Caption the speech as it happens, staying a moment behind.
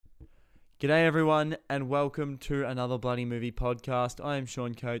G'day everyone and welcome to another Bloody Movie podcast. I am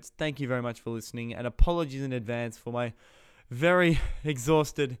Sean Coates. Thank you very much for listening and apologies in advance for my very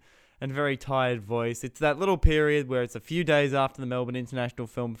exhausted and very tired voice. It's that little period where it's a few days after the Melbourne International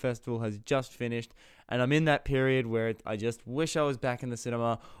Film Festival has just finished and I'm in that period where I just wish I was back in the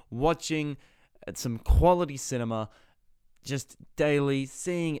cinema watching some quality cinema just daily,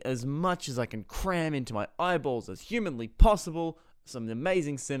 seeing as much as I can cram into my eyeballs as humanly possible, some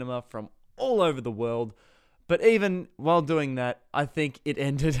amazing cinema from all over the world. But even while doing that, I think it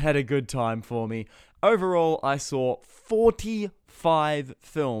ended at a good time for me. Overall, I saw 45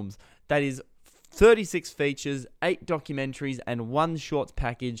 films. That is 36 features, 8 documentaries, and 1 shorts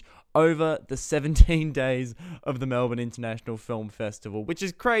package over the 17 days of the Melbourne International Film Festival, which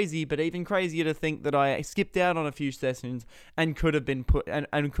is crazy, but even crazier to think that I skipped out on a few sessions and could have been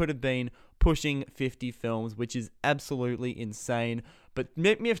pushing 50 films, which is absolutely insane. But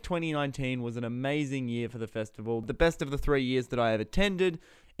MIF 2019 was an amazing year for the festival, the best of the 3 years that I have attended,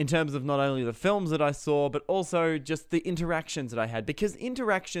 in terms of not only the films that I saw, but also just the interactions that I had. Because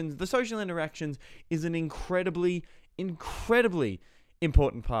the social interactions, is an incredibly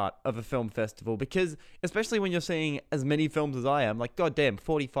important part of a film festival. Because especially when you're seeing as many films as I am, like goddamn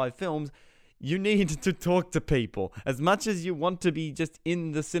 45 films, you need to talk to people. As much as you want to be just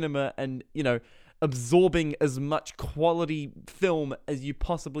in the cinema and, absorbing as much quality film as you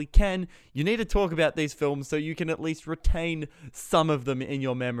possibly can, you need to talk about these films so you can at least retain some of them in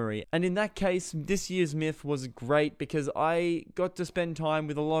your memory. And in that case, this year's MIF was great because I got to spend time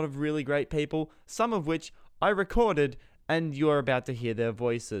with a lot of really great people, some of which I recorded, and you're about to hear their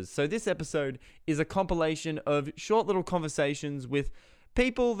voices. So this episode is a compilation of short little conversations with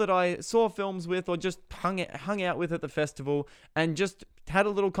people that I saw films with or just hung out with at the festival and just had a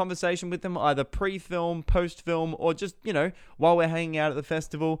little conversation with them, either pre-film, post-film, or just, while we're hanging out at the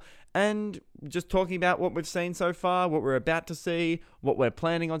festival and just talking about what we've seen so far, what we're about to see, what we're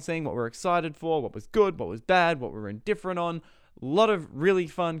planning on seeing, what we're excited for, what was good, what was bad, what we're indifferent on. A lot of really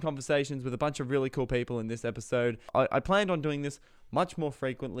fun conversations with a bunch of really cool people in this episode. I planned on doing this much more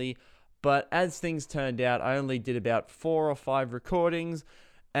frequently, but as things turned out, I only did about 4 or 5 recordings,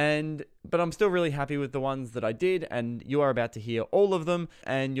 but I'm still really happy with the ones that I did, and you are about to hear all of them,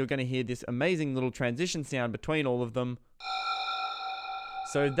 and you're going to hear this amazing little transition sound between all of them.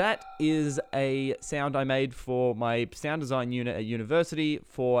 So that is a sound I made for my sound design unit at university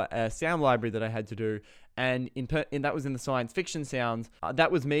for a sound library that I had to do. And that was in the science fiction sounds.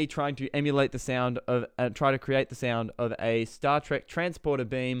 That was me trying to emulate the sound of, try to create the sound of a Star Trek transporter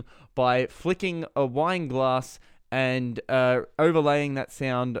beam by flicking a wine glass and overlaying that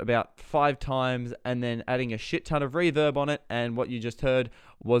sound about 5 times and then adding a shit ton of reverb on it. And what you just heard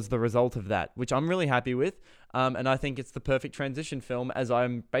was the result of that, which I'm really happy with. And I think it's the perfect transition film as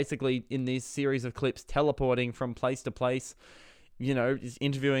I'm basically in these series of clips teleporting from place to place, just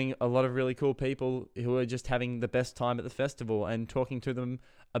interviewing a lot of really cool people who are just having the best time at the festival and talking to them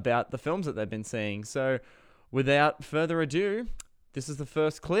about the films that they've been seeing. So without further ado, this is the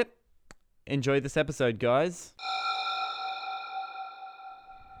first clip. Enjoy this episode, guys.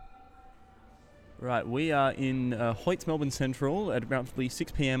 Right, we are in Hoyts, Melbourne Central at roughly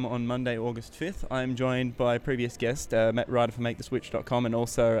 6 p.m. on Monday, August 5th. I'm joined by previous guest, Matt Ryder from MakeTheSwitch.com, and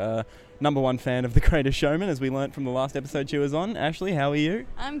also number one fan of The Greatest Showman, as we learnt from the last episode she was on. Ashley, how are you?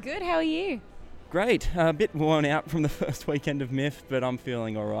 I'm good, how are you? Great, a bit worn out from the first weekend of MIF, but I'm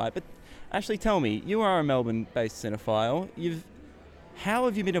feeling alright. But Ashley, tell me, you are a Melbourne-based cinephile. How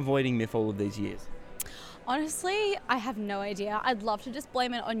have you been avoiding MIF all of these years? Honestly, I have no idea. I'd love to just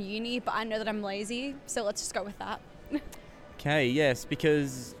blame it on uni, but I know that I'm lazy, so let's just go with that. Okay, yes,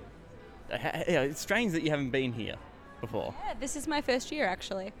 because it's strange that you haven't been here before. Yeah, this is my first year,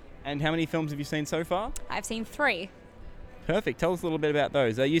 actually. And how many films have you seen so far? I've seen 3. Perfect. Tell us a little bit about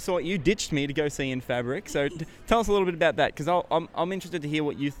those. You ditched me to go see In Fabric, so tell us a little bit about that, because I'm interested to hear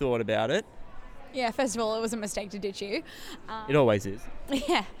what you thought about it. Yeah, first of all, it was a mistake to ditch you. It always is.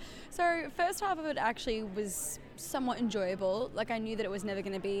 Yeah. So first half of it actually was somewhat enjoyable. Like, I knew that it was never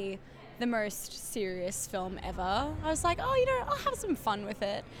going to be the most serious film ever. I was like, I'll have some fun with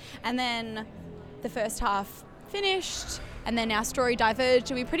it. And then the first half finished, and then our story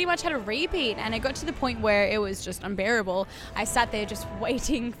diverged, and we pretty much had a repeat, and it got to the point where it was just unbearable. I sat there just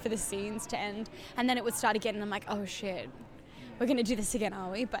waiting for the scenes to end, and then it would start again, and I'm like, oh shit, we're going to do this again,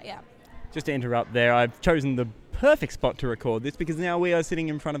 are we? But yeah. Just to interrupt there, I've chosen the perfect spot to record this because now we are sitting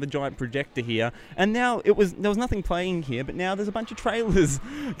in front of a giant projector here, and now there was nothing playing here, but now there's a bunch of trailers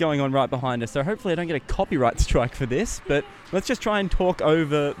going on right behind us, so hopefully I don't get a copyright strike for this, but let's just try and talk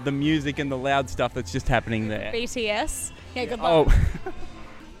over the music and the loud stuff that's just happening there. BTS. Yeah, good luck. Oh.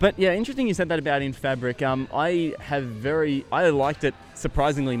 But yeah, interesting you said that about In Fabric. I liked it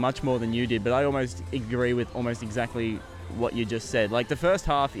surprisingly much more than you did, but I almost agree with almost exactly what you just said. Like, the first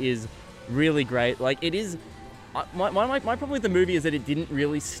half is really great. Like, it is... My problem with the movie is that it didn't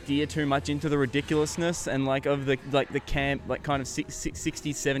really steer too much into the ridiculousness and like of the camp, like kind of 60s,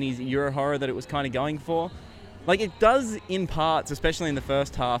 70s Euro horror that it was kind of going for. Like, it does in parts, especially in the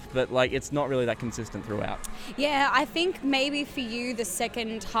first half, but like it's not really that consistent throughout. Yeah, I think maybe for you the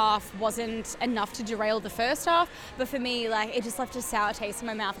second half wasn't enough to derail the first half, but for me, like, it just left a sour taste in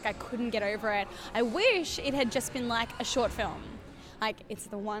my mouth. Like, I couldn't get over it. I wish it had just been like a short film. Like, it's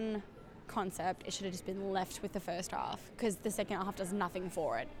the one concept, it should have just been left with the first half, because the second half does nothing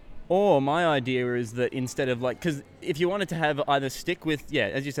for it. Or my idea is that instead of like, because if you wanted to have either stick with, yeah,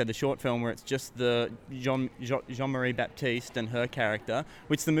 as you said, the short film where it's just the Jean-Marie Baptiste and her character,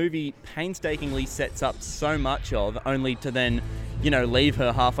 which the movie painstakingly sets up so much of, only to then, leave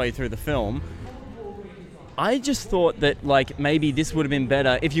her halfway through the film. I just thought that like maybe this would have been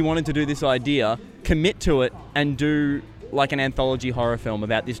better if you wanted to do this idea, commit to it and do like an anthology horror film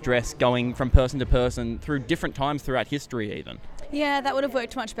about this dress going from person to person through different times throughout history even. Yeah, that would have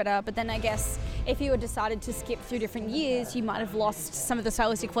worked much better, but then I guess if you had decided to skip through different years, you might have lost some of the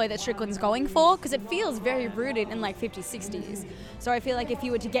stylistic flow that Strickland's going for, because it feels very rooted in like 50s, 60s. So I feel like if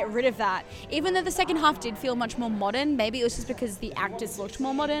you were to get rid of that, even though the second half did feel much more modern, maybe it was just because the actors looked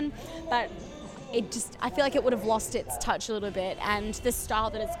more modern, but I feel like it would have lost its touch a little bit, and the style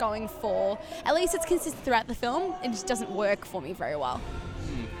that it's going for, at least it's consistent throughout the film, it just doesn't work for me very well.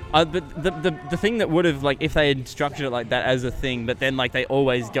 But the thing that would have, like, if they had structured it like that as a thing, but then like they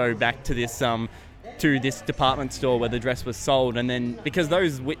always go back to this department store where the dress was sold, and then because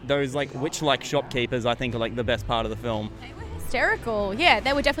those like witch-like shopkeepers, I think, are like the best part of the film. They were hysterical. Yeah,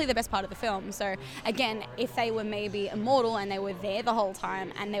 they were definitely the best part of the film. So again, if they were maybe immortal and they were there the whole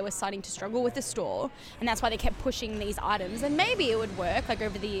time and they were starting to struggle with the store, and that's why they kept pushing these items, then maybe it would work like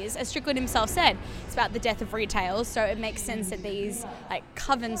over the years. As Strickland himself said, it's about the death of retail, so it makes sense that these like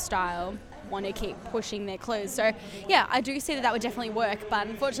coven style want to keep pushing their clothes. So yeah, I do see that would definitely work, but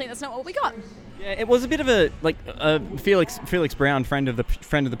unfortunately that's not what we got. Yeah, it was a bit of a Felix Brown, friend of the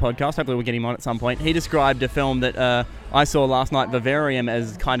podcast. Hopefully we'll get him on at some point. He described a film that I saw last night, Vivarium,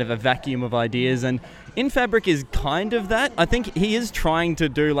 as kind of a vacuum of ideas, and In Fabric is kind of that. I think he is trying to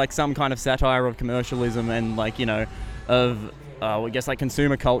do like some kind of satire of commercialism and like of I guess like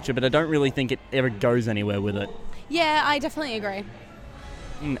consumer culture, but I don't really think it ever goes anywhere with it. Yeah, I definitely agree.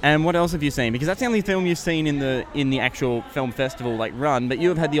 And what else have you seen? Because that's the only film you've seen in the actual film festival like run, but you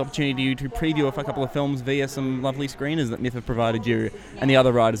have had the opportunity to preview a couple of films via some lovely screeners that Myth have provided you and the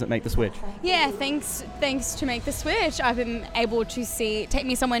other writers that Make the Switch. Yeah, thanks to Make the Switch, I've been able to see Take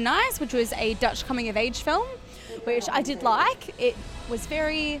Me Somewhere Nice, which was a Dutch coming-of-age film, which I did like. It was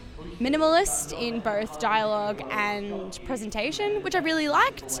very minimalist in both dialogue and presentation, which I really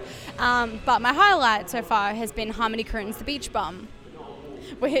liked. But my highlight so far has been Harmony Korine's The Beach Bum,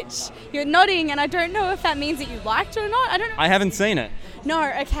 which you're nodding, and I don't know if that means that you liked it or not. I don't know. I haven't seen it. No,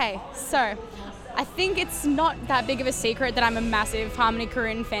 okay. So I think it's not that big of a secret that I'm a massive Harmony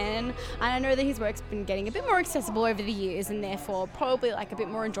Korine fan, and I know that his work's been getting a bit more accessible over the years, and therefore probably like a bit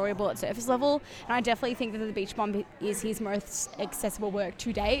more enjoyable at surface level, and I definitely think that The Beach Bum is his most accessible work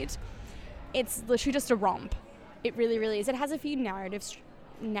to date. It's literally just a romp. It really, really is. It has a few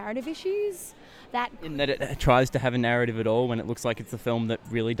narrative issues in that it tries to have a narrative at all when it looks like it's a film that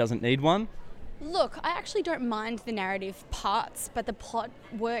really doesn't need one. Look, I actually don't mind the narrative parts, but the plot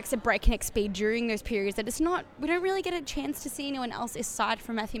works at breakneck speed during those periods that we don't really get a chance to see anyone else aside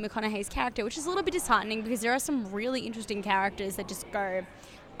from Matthew McConaughey's character, which is a little bit disheartening because there are some really interesting characters that just go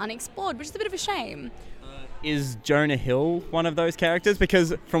unexplored, which is a bit of a shame. Is Jonah Hill one of those characters?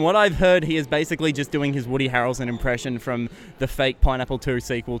 Because from what I've heard, he is basically just doing his Woody Harrelson impression from the fake Pineapple 2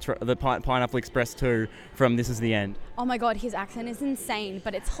 sequel, the Pineapple Express 2 from This Is the End. Oh my god, his accent is insane,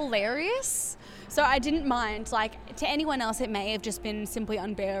 but it's hilarious. So I didn't mind. Like, to anyone else, it may have just been simply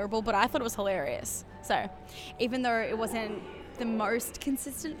unbearable, but I thought it was hilarious. So even though it wasn't the most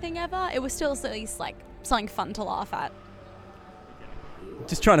consistent thing ever, it was still at least like something fun to laugh at.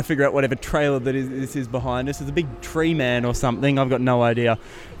 Just trying to figure out whatever trailer this is behind us. It's a big tree man or something. I've got no idea.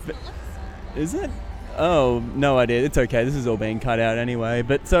 But, is it? Oh, no idea. It's okay. This is all being cut out anyway.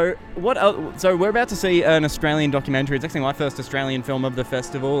 But so what else? So we're about to see an Australian documentary. It's actually my first Australian film of the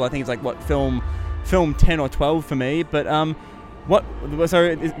festival. I think it's like film 10 or 12 for me. But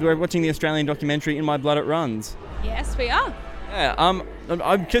so we're watching the Australian documentary In My Blood It Runs. Yes, we are. Yeah,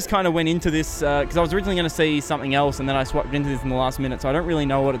 I just kind of went into this because I was originally going to see something else, and then I swapped into this in the last minute, so I don't really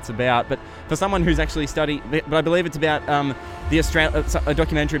know what it's about. But for someone who's actually studied, but I believe it's about a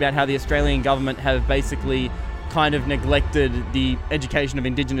documentary about how the Australian government have basically kind of neglected the education of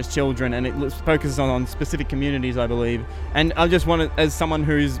Indigenous children, and it focuses on specific communities, I believe. And I just wanted, as someone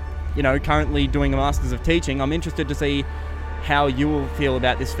who's, currently doing a Masters of Teaching, I'm interested to see how you will feel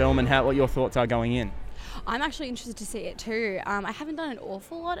about this film and what your thoughts are going in. I'm actually interested to see it too. I haven't done an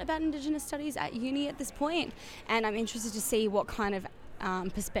awful lot about Indigenous studies at uni at this point, and I'm interested to see what kind of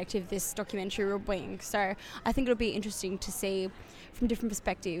perspective this documentary will bring. So I think it'll be interesting to see from different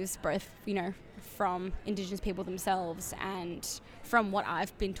perspectives, both, from Indigenous people themselves and from what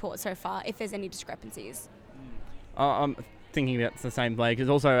I've been taught so far, if there's any discrepancies. I'm thinking about the same way, because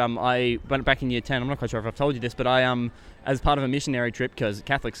also I went back in year 10, I'm not quite sure if I've told you this, but I as part of a missionary trip, because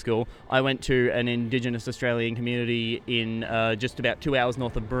Catholic school, I went to an Indigenous Australian community in just about 2 hours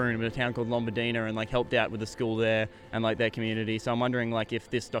north of Broome, in a town called Lombardina, and helped out with the school there and their community. So I'm wondering if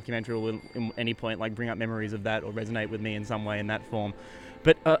this documentary will at any point bring up memories of that or resonate with me in some way in that form.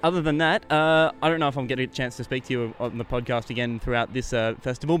 But other than that, I don't know if I'll get a chance to speak to you on the podcast again throughout this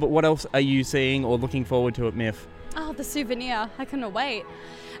festival, but what else are you seeing or looking forward to at MIF? Oh, the souvenir. I couldn't wait.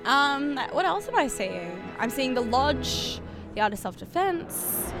 What else am I seeing? I'm seeing The Lodge, The Art of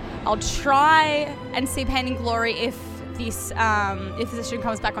Self-Defense. I'll try and see Pain and Glory if this edition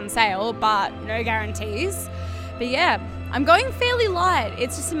comes back on sale, but no guarantees. But yeah, I'm going fairly light.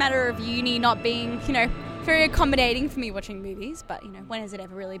 It's just a matter of uni not being, very accommodating for me watching movies, but when has it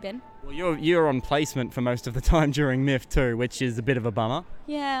ever really been? Well, you're on placement for most of the time during MIF too, which is a bit of a bummer.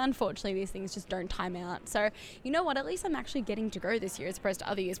 Yeah, unfortunately these things just don't time out. So you know what, at least I'm actually getting to go this year as opposed to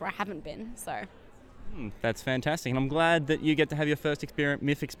other years where I haven't been. So that's fantastic, and I'm glad that you get to have your first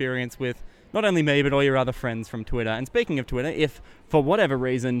MIF experience with not only me but all your other friends from Twitter. And speaking of Twitter, if for whatever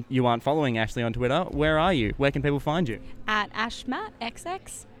reason you aren't following Ashley on Twitter, where are you? Where can people find you? At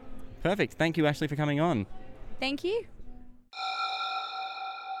AshmattXX. Perfect. Thank you, Ashley, for coming on. Thank you.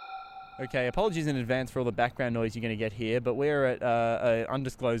 Okay, apologies in advance for all the background noise you're going to get here, but we're at an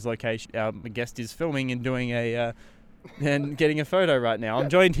undisclosed location. Our guest is filming and doing and getting a photo right now. I'm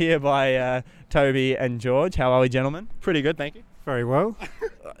joined here by Toby and George. How are we, gentlemen? Pretty good, thank you. Very well.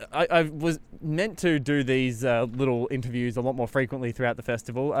 I was meant to do these little interviews a lot more frequently throughout the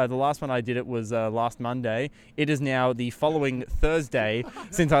festival. The last one I did it was last Monday. It is now the following Thursday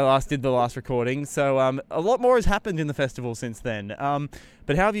since I last did the last recording. So a lot more has happened in the festival since then.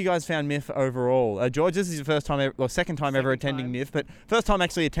 But how have you guys found MIF overall? George, this is your first time, second time ever attending MIF, but first time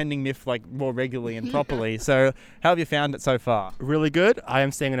actually attending MIF more regularly and properly. So how have you found it so far? Really good. I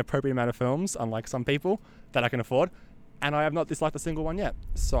am seeing an appropriate amount of films, unlike some people, that I can afford. And I have not disliked a single one yet,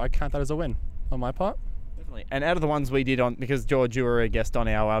 so I count that as a win on my part. Definitely. And out of the ones we did because George, you were a guest on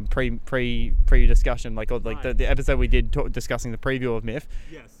our pre-discussion, the episode we did discussing the preview of MIF.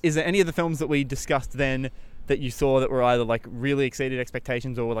 Yes. Is there any of the films that we discussed then that you saw that were either really exceeded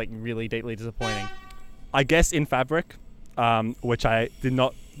expectations or were really deeply disappointing? I guess In Fabric, which I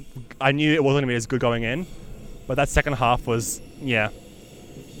knew it wasn't going to be as good going in, but that second half was, yeah.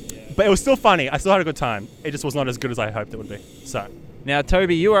 But it was still funny. I still had a good time. It just was not as good as I hoped it would be. So now,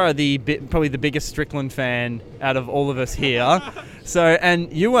 Toby, you are probably the biggest Strickland fan out of all of us here.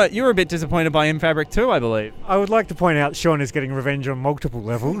 And you were a bit disappointed by In Fabric too, I believe. I would like to point out Sean is getting revenge on multiple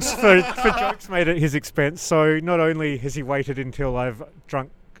levels for jokes made at his expense. So not only has he waited until I've drunk,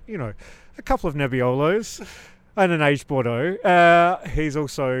 a couple of Nebbiolos and an aged Bordeaux, he's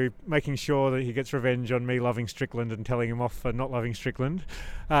also making sure that he gets revenge on me loving Strickland and telling him off for not loving Strickland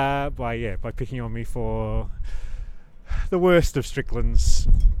by picking on me for the worst of Strickland's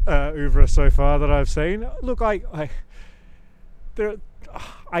oeuvre so far that I've seen. Look, I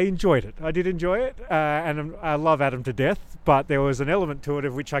enjoyed it. I did enjoy it, and I love Adam to death, but there was an element to it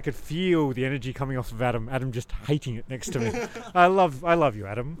of which I could feel the energy coming off of Adam just hating it next to me. I love you,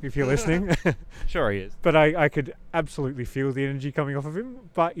 Adam, if you're listening. Sure he is. But I could absolutely feel the energy coming off of him.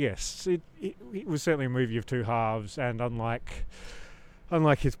 But yes, it was certainly a movie of two halves, and unlike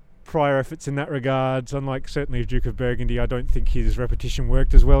his prior efforts in that regard, unlike certainly Duke of Burgundy, I don't think his repetition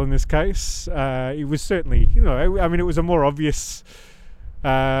worked as well in this case. It was certainly, it was a more obvious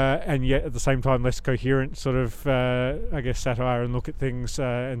and yet at the same time less coherent sort of, satire and look at things,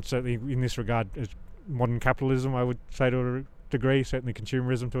 and certainly in this regard, as modern capitalism, I would say to a degree, certainly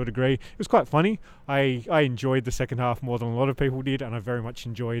consumerism to a degree. It was quite funny. I enjoyed the second half more than a lot of people did, and I very much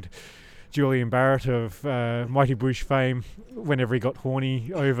enjoyed Julian Barrett of Mighty Boosh fame whenever he got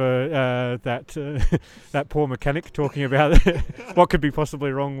horny over that poor mechanic talking about what could be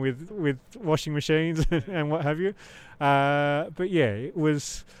possibly wrong with washing machines and what have you. But yeah,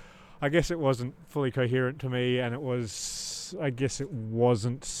 I guess it wasn't fully coherent to me, and it was I guess it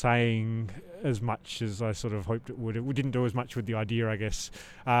wasn't saying as much as I sort of hoped it would. It didn't do as much with the idea, I guess.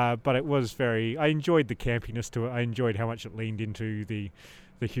 But it was I enjoyed the campiness to it. I enjoyed how much it leaned into the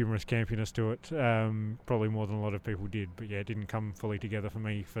humorous campiness to it, probably more than a lot of people did. But yeah, it didn't come fully together for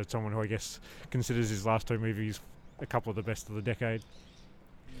me, for someone who I guess considers his last two movies a couple of the best of the decade.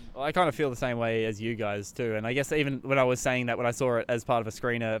 Well, I kind of feel the same way as you guys too, and I guess even when I was saying that when I saw it as part of a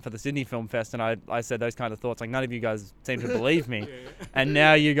screener for the Sydney Film Fest, and I said those kind of thoughts, like none of you guys seem to believe me, and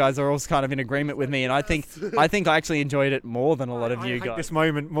now you guys are all kind of in agreement with me, and I think I actually enjoyed it more than a lot of you guys. I hate this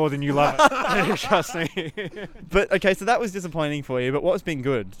moment more than you love it. Trust me. But okay, so that was disappointing for you, but what's been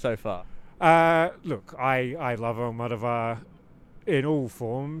good so far? Look, I love Almodovar in all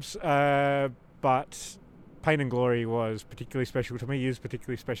forms, but Pain and Glory was particularly special to me, is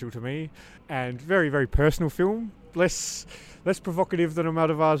particularly special to me, and very, very personal film. Less provocative than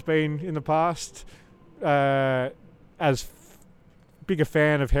Almodovar's been in the past. As big a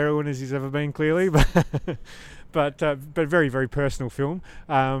fan of heroin as he's ever been, clearly, but very, very personal film.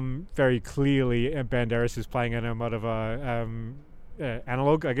 Very clearly, Banderas is playing an Almodovar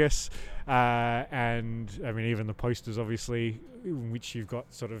analog, I guess. And I mean, even the posters, obviously, in which you've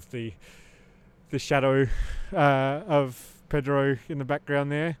got sort of the shadow of Pedro in the background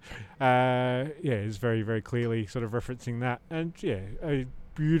there, is very, very clearly sort of referencing that. And a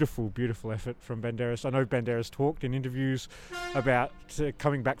beautiful, beautiful effort from Banderas. I know Banderas talked in interviews about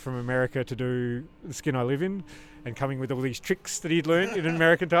coming back from America to do The Skin I Live In, and coming with all these tricks that he'd learned in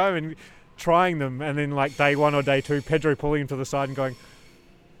American time and trying them, and then like day one or day two, Pedro pulling him to the side and going,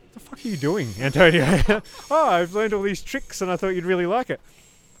 "What the fuck are you doing, Antonio?" "Oh, I've learned all these tricks and I thought you'd really like it."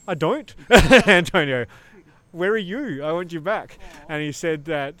 "I don't." "Antonio, where are you? I want you back." And he said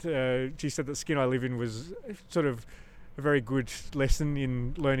that Skin I Live In was sort of a very good lesson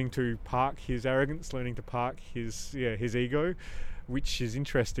in learning to park his arrogance, learning to park his ego, which is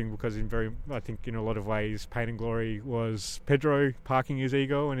interesting because I think in a lot of ways, Pain and Glory was Pedro parking his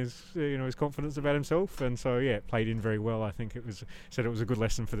ego and his confidence about himself, and so it played in very well. I think it was a good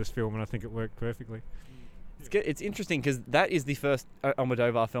lesson for this film, and I think it worked perfectly. It's interesting because that is the first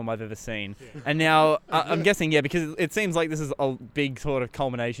Almodovar film I've ever seen. And now I'm guessing, because it seems like this is a big sort of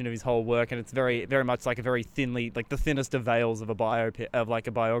culmination of his whole work, and it's very, very much like a very thinly, like the thinnest of veils of a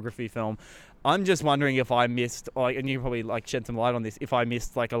biography film. I'm just wondering if I missed, and you probably shed some light on this, if I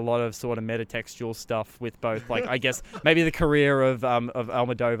missed a lot of sort of metatextual stuff with both, I guess maybe the career of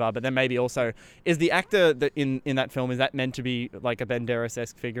Almodovar, but then maybe also, is the actor that in that film, is that meant to be like a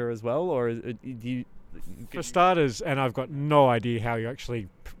Banderas-esque figure as well, or do you? For starters, and I've got no idea how you actually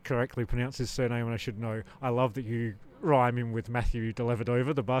correctly pronounce his surname, and I should know, I love that you rhyme him with Matthew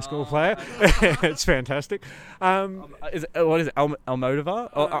Dellavedova, the basketball player. It's fantastic. What is it,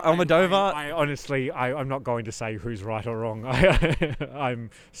 Almodovar? Almodovar? I honestly, I'm not going to say who's right or wrong. I'm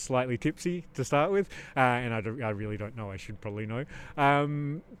slightly tipsy to start with, and I really don't know. I should probably know.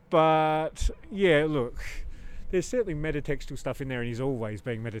 But yeah, look, there's certainly metatextual stuff in there, and he's always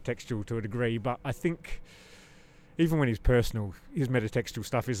being metatextual to a degree, but I think even when he's personal, his metatextual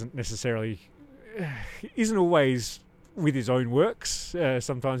stuff isn't always with his own works.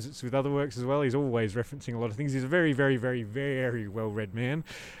 Sometimes it's with other works as well. He's always referencing a lot of things. He's a very, very, very, very well-read man.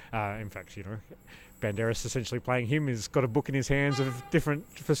 In fact, Banderas essentially playing him has got a book in his hands of different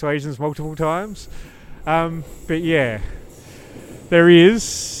persuasions multiple times. But yeah, there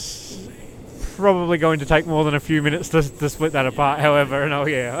is probably going to take more than a few minutes to split that apart, however, and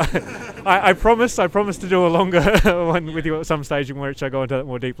I promise to do a longer one with you at some stage in which I go into that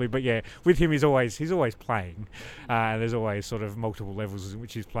more deeply, but with him he's always playing, there's always sort of multiple levels in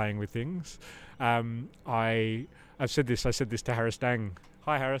which he's playing with things. I said this to Harris Dang.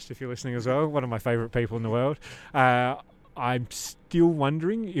 Hi Harris, if you're listening as well, one of my favourite people in the world. I'm still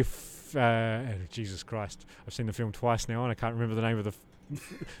wondering if Jesus Christ, I've seen the film twice now and I can't remember the name of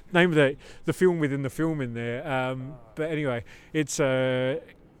the film within the film in there, but anyway, it's I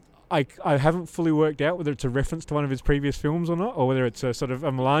haven't fully worked out whether it's a reference to one of his previous films or not, or whether it's a sort of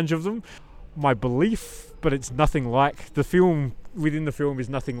a melange of them. My belief, but it's nothing like the film within the film, is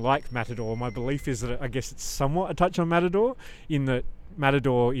nothing like Matador. My belief is that I guess it's somewhat a touch on Matador, in that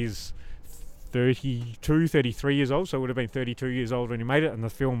Matador is 32, 33 years old, so it would have been 32 years old when he made it, and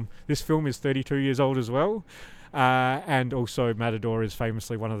this film is 32 years old as well. And also Matador is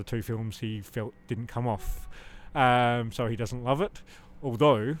famously one of the two films he felt didn't come off, so he doesn't love it,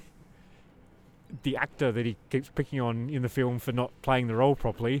 although the actor that he keeps picking on in the film for not playing the role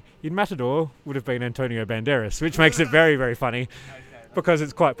properly in Matador would have been Antonio Banderas, which makes it very, very funny, because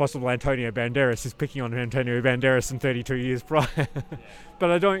it's quite possible Antonio Banderas is picking on Antonio Banderas in 32 years prior.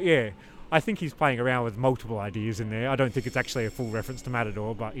 But I think he's playing around with multiple ideas in there. I don't think it's actually a full reference to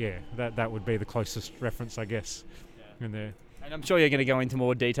Matador, but yeah, that would be the closest reference, I guess, in there. And I'm sure you're going to go into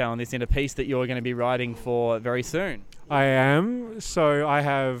more detail on this in a piece that you're going to be writing for very soon. I am. So I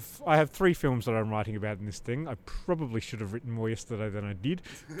have 3 films that I'm writing about in this thing. I probably should have written more yesterday than I did,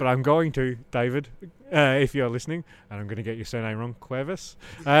 but I'm going to, David, if you're listening, and I'm going to get your surname wrong, Cuevas.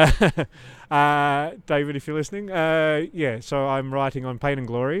 David, if you're listening. So I'm writing on Pain and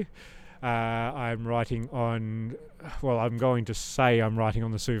Glory. I'm writing on... Well, I'm going to say I'm writing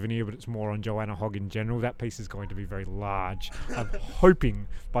on The Souvenir, but it's more on Joanna Hogg in general. That piece is going to be very large. I'm hoping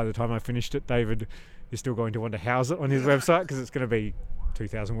by the time I finished it, David is still going to want to house it on his website, because it's going to be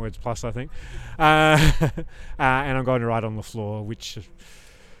 2,000 words plus, I think. And I'm going to write on the floor, which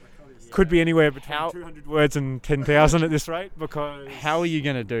could be anywhere between 200 words and 10,000 at this rate, because... How are you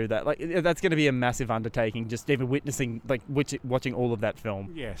going to do that? Like, that's going to be a massive undertaking, just even witnessing, like, watching all of that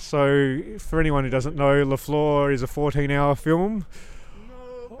film. Yeah, so for anyone who doesn't know, La Flor is a 14-hour film.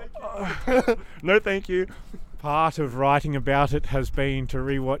 No, thank you. Part of writing about it has been to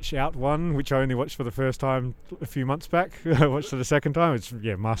rewatch Out One, which I only watched for the first time a few months back. I watched it a second time. It's,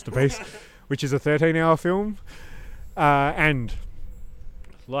 masterpiece, which is a 13-hour film. And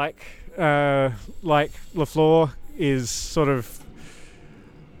like La Flor is sort of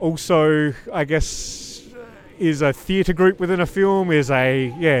also, I guess, is a theatre group within a film,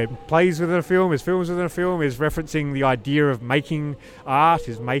 plays within a film, is films within a film, is referencing the idea of making art,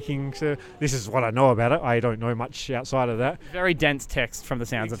 this is what I know about it. I don't know much outside of that. Very dense text from the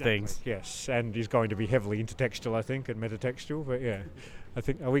sounds of things. Yes, and is going to be heavily intertextual, I think, and metatextual, but yeah. I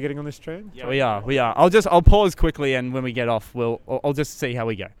think, are we getting on this train? Yeah, we are. I'll pause quickly, and when we get off, I'll just see how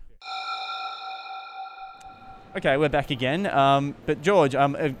we go. Okay, we're back again. But George,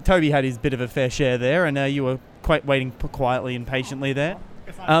 Toby had his bit of a fair share there, and you were quite waiting quietly and patiently there.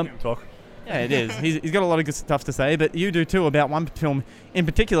 Talk. Yeah, it is. He's got a lot of good stuff to say, but you do too about one film in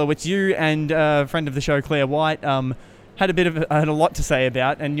particular, which you and a friend of the show, Claire White, had a lot to say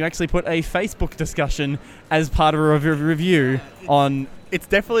about, and you actually put a Facebook discussion as part of a review on. It's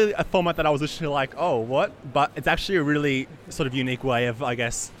definitely a format that I was literally like, oh, what? But it's actually a really sort of unique way of, I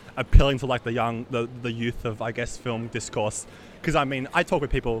guess, appealing to like the youth of, I guess, film discourse. Because I mean, I talk with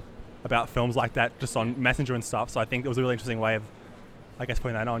people about films like that just on Messenger and stuff, so I think it was a really interesting way of, I guess,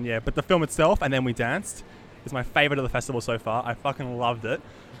 putting that on. Yeah, but the film itself, And Then We Danced, is my favorite of the festival so far. I fucking loved it.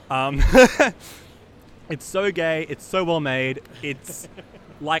 It's so gay, it's so well made. It's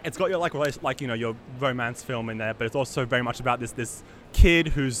like, it's got your your romance film in there, but it's also very much about this kid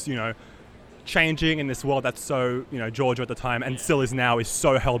who's changing in this world that's so Georgia at the time and still is now, is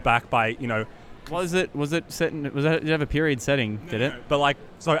so held back by Was it set in, did it have a period setting? Did it? But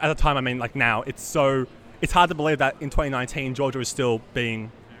so at the time, I mean, now it's hard to believe that in 2019 Georgia is still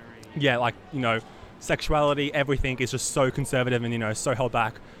being sexuality, everything is just so conservative and so held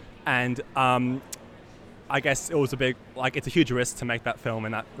back. And I guess it was it's a huge risk to make that film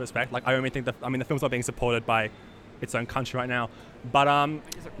in that respect. I only think the film's not being supported by its own country right now. But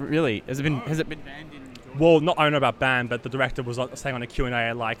really, has it been banned in Georgia? Well, not I don't know about banned, but the director was saying on a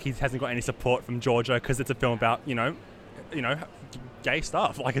Q&A he hasn't got any support from Georgia because it's a film about gay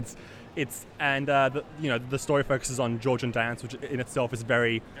stuff. The story focuses on Georgian dance, which in itself is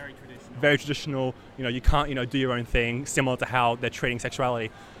very traditional. You can't do your own thing, similar to how they're treating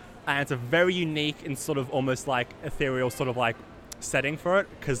sexuality. And it's a very unique and sort of almost ethereal sort of setting for it,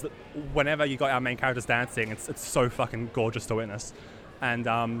 because whenever you got our main characters dancing, it's so fucking gorgeous to witness. And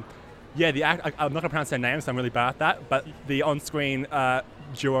the act, I'm not gonna pronounce their names, so I'm really bad at that, but the on-screen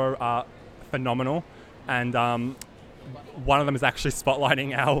duo are phenomenal, and one of them is actually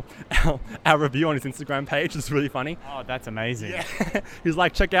spotlighting our review on his Instagram page. It's really funny. Oh, that's amazing. Yeah. He's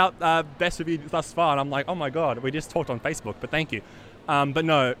like, check out best review thus far, and I'm like, oh my god, we just talked on Facebook, but thank you. But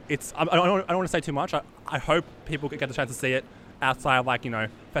no, I don't want to say too much. I hope people get the chance to see it outside of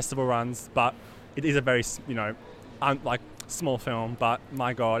festival runs, but it is a very small film, but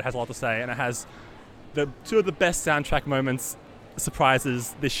my god, it has a lot to say, and it has two of the best soundtrack moments,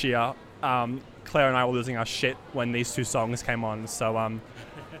 surprises this year. Claire and I were losing our shit when these two songs came on, so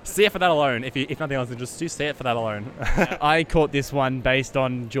see it for that alone. If nothing else, just see it for that alone. I caught this one based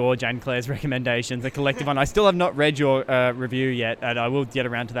on George and Claire's recommendations, a collective one. I still have not read your review yet, and I will get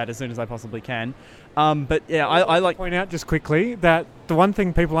around to that as soon as I possibly can. But yeah, I like... point out just quickly that the one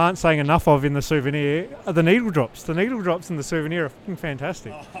thing people aren't saying enough of in The Souvenir are the needle drops. The needle drops in The Souvenir are fucking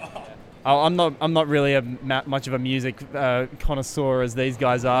fantastic. I'm not really much of a music connoisseur as these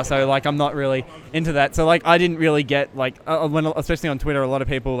guys are, so I'm not really into that. So I didn't really get when, especially on Twitter, a lot of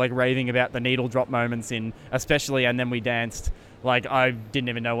people raving about the needle drop moments in, especially And Then We Danced. Like, I didn't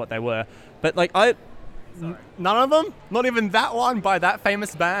even know what they were. But, like, None of them? Not even that one by that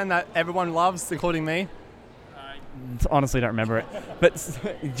famous band that everyone loves, including me? honestly don't remember it.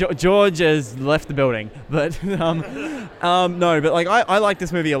 But George has left the building. But, no, but, like, I like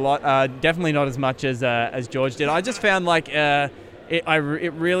this movie a lot. Definitely not as much as George did. I just found, like...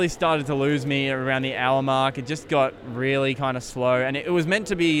 It really started to lose me around the hour mark. It just got really kind of slow, and it was meant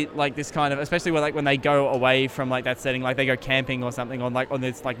to be like this kind of, especially when they go away from like that setting, like they go camping or something on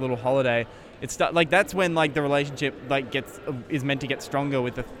this like little holiday. It's like that's when like the relationship like is meant to get stronger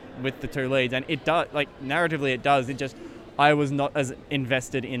with the two leads, and it does, like narratively it does. It just I was not as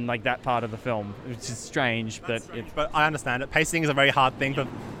invested in like that part of the film, which is strange, but I understand it. Pacing is a very hard thing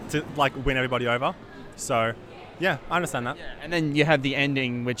to like win everybody over, so. Yeah, I understand that. Yeah, and then you have the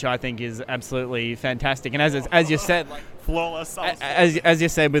ending, which I think is absolutely fantastic. And as you said, like, flawless. As you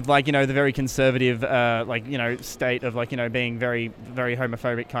said, with like the very conservative state of like being very very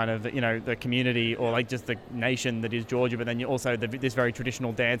homophobic kind of the community or like just the nation that is Georgia, but then you also this very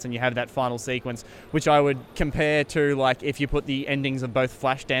traditional dance, and you have that final sequence, which I would compare to like if you put the endings of both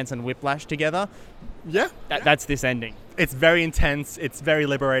Flashdance and Whiplash together. Yeah, that's this ending. It's very intense. It's very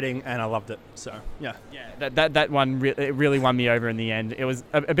liberating, and I loved it. So yeah. That one it really won me over in the end. It was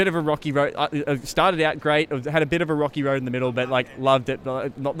a bit of a rocky road. It started out great. It had a bit of a rocky road in the middle, but like loved it.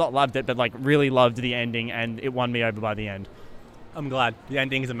 Not loved it, but like really loved the ending, and it won me over by the end. I'm glad. The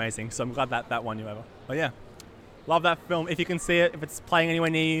ending is amazing, so I'm glad that won you over. But yeah, love that film. If you can see it, if it's playing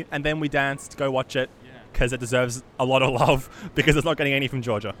anywhere near you, and then we danced, go watch it. Because it deserves a lot of love because it's not getting any from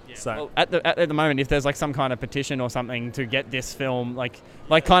Georgia. Yeah. So well, at the moment, if there's like some kind of petition or something to get this film, like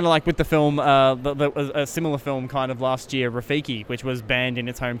kind of like with the film, a similar film kind of last year, Rafiki, which was banned in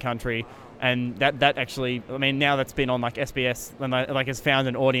its home country, and that actually, I mean, now that's been on like SBS and like has found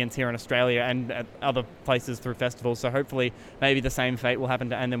an audience here in Australia and at other places through festivals. So hopefully, maybe the same fate will happen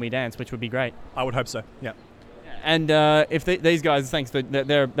to And Then We Dance, which would be great. I would hope so. Yeah. And if these guys, thanks, but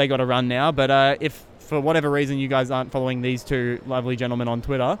they got to run now. But if for whatever reason you guys aren't following these two lovely gentlemen on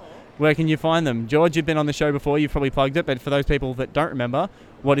Twitter, where can you find them? George, you've been on the show before, you've probably plugged it, but for those people that don't remember,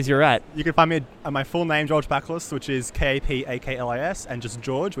 what is your @? You can find me at my full name, George Backlis, which is Kapaklis, and just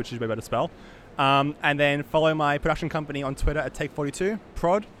George, which is way better to spell. And then follow my production company on Twitter at Take42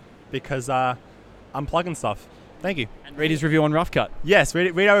 Prod, because I'm plugging stuff. Thank you. And read his review on Rough Cut. Yes,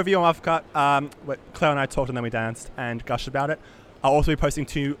 read our review on Rough Cut. Claire and I talked and then we danced and gushed about it. I'll also be posting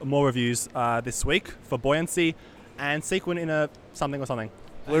 2 more reviews this week for Buoyancy and Sequin in a something or something.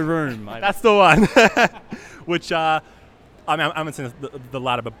 Blue Room, mate. That's the one. Which, I haven't seen the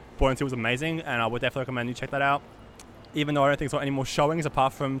latter, but Buoyancy was amazing, and I would definitely recommend you check that out. Even though I don't think it's got any more showings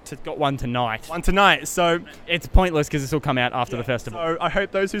apart from... got one tonight. One tonight, so... It's pointless because this will come out after the festival. So I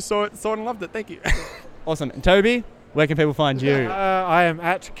hope those who saw it and loved it. Thank you. Awesome. And Toby, where can people find you? I am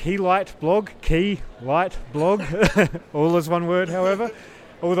at Keylight Blog, all as one word, however.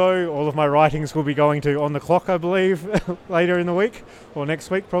 Although all of my writings will be going to On The Clock, I believe, later in the week, or next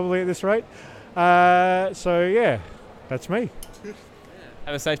week probably at this rate. So yeah, that's me.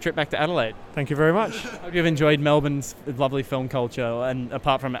 Have a safe trip back to Adelaide. Thank you very much. Hope you've enjoyed Melbourne's lovely film culture, and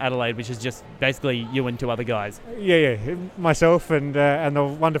apart from Adelaide, which is just basically you and 2 other guys. Yeah, myself and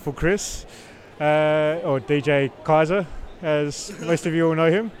the wonderful Chris, or DJ Kaiser, as most of you all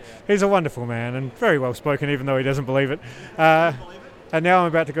know him. He's a wonderful man and very well spoken, even though he doesn't believe it. And now I'm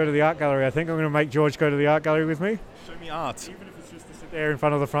about to go to the art gallery. I think I'm going to make George go to the art gallery with me. Show me art. Even if it's just to sit there in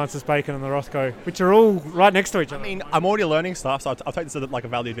front of the Francis Bacon and the Rothko, which are all right next to each other. I mean, I'm already learning stuff, so I'll take this as like a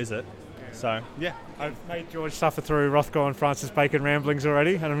valued visit. So, yeah. I've made George suffer through Rothko and Francis Bacon ramblings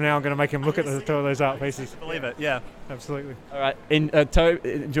already, and I'm now going to make him look at the 2 of those art pieces. Believe it, yeah. Absolutely. All right.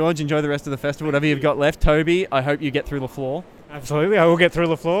 George, enjoy the rest of the festival. Whatever you've got left. Toby, I hope you get through the floor. Absolutely. I will get through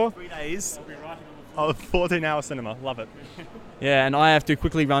the floor. 3 days of 14-hour cinema. Love it. Yeah, and I have to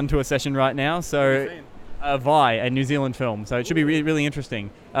quickly run to a session right now. So, Vi, a New Zealand film. So it should be really, really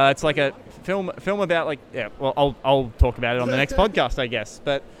interesting. It's like a film about like Well, I'll talk about it on the next podcast, I guess.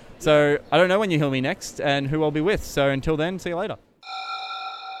 But so I don't know when you hear me next and who I'll be with. So until then, see you later.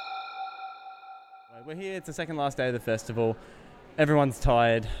 We're here. It's the second last day of the festival. Everyone's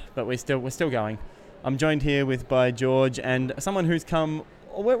tired, but we're still going. I'm joined here by George and someone who's come.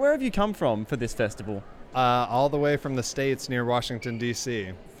 Where have you come from for this festival? All the way from the States near Washington,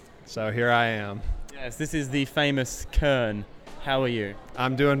 D.C. So here I am. Yes, this is the famous Kern. How are you?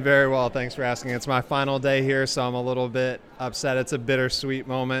 I'm doing very well, thanks for asking. It's my final day here, so I'm a little bit upset. It's a bittersweet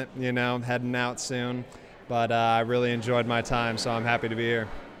moment, I'm heading out soon. But I really enjoyed my time, so I'm happy to be here.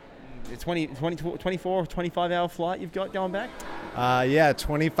 It's 24, 25-hour flight you've got going back? Yeah,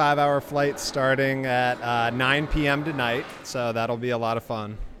 25-hour flight starting at 9 p.m. tonight, so that'll be a lot of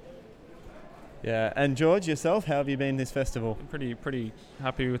fun. Yeah, and George, yourself, how have you been this festival? Pretty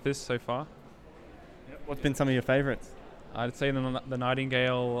happy with this so far. What's been some of your favourites? I'd say the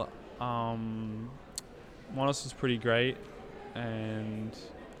Nightingale, Monos was pretty great, and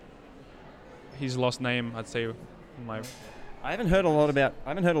his Lost Name, I'd say I haven't heard a lot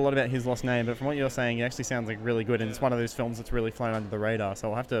about his Lost Name, but from what you're saying, it actually sounds like really good, and it's one of those films that's really flown under the radar. So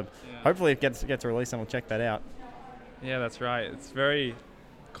I'll have to, hopefully, it gets released, and we'll check that out. Yeah, that's right. It's very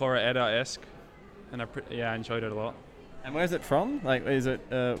Cora Edda-esque, and I enjoyed it a lot. And where's it from? Like, is it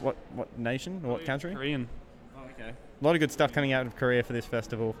what nation or what country? Korean. Oh, okay. A lot of good stuff coming out of Korea for this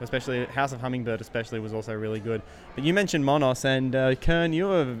festival, especially House of Hummingbird especially was also really good. But you mentioned Monos, and Kern,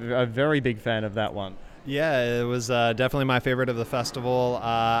 you're a very big fan of that one. Yeah, it was definitely my favorite of the festival.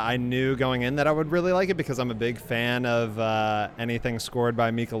 I knew going in that I would really like it because I'm a big fan of anything scored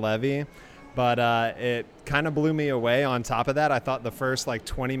by Mika Levy. But it kind of blew me away. On top of that, I thought the first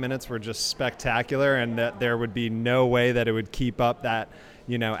 20 minutes were just spectacular, and that there would be no way that it would keep up that,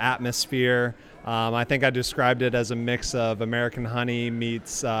 atmosphere. I think I described it as a mix of American Honey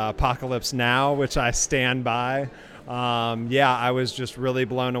meets Apocalypse Now, which I stand by. I was just really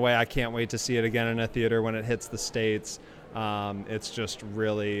blown away. I can't wait to see it again in a theater when it hits the States. It's just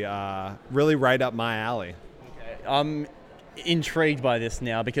really right up my alley. Okay. I'm intrigued by this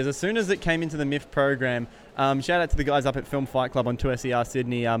now because as soon as it came into the MIF program, shout out to the guys up at Film Fight Club on 2SER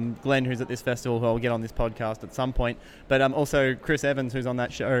Sydney, Glenn, who's at this festival, who I'll get on this podcast at some point, but also Chris Evans, who's on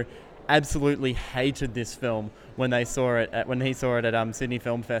that show, absolutely hated this film when he saw it at Sydney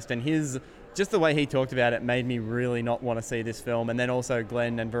Film Fest, and just the way he talked about it made me really not want to see this film. And then also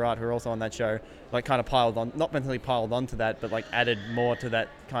Glenn and Virat, who are also on that show, kind of piled on, not mentally piled onto that, but added more to that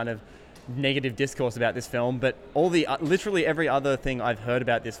kind of negative discourse about this film. But all the literally every other thing I've heard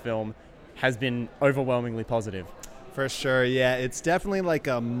about this film has been overwhelmingly positive. For sure, yeah. It's definitely like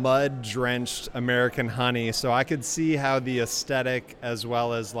a mud-drenched American Honey, so I could see how the aesthetic as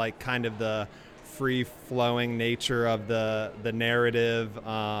well as kind of the free-flowing nature of the narrative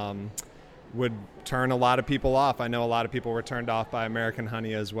would turn a lot of people off. I know a lot of people were turned off by American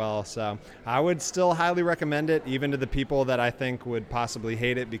Honey as well, so I would still highly recommend it, even to the people that I think would possibly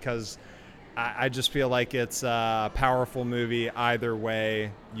hate it, because I just feel like it's a powerful movie either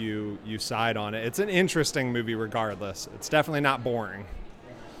way you side on it. It's an interesting movie regardless. It's definitely not boring.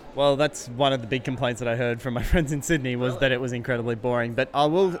 Well, that's one of the big complaints that I heard from my friends in Sydney was that it was incredibly boring. But I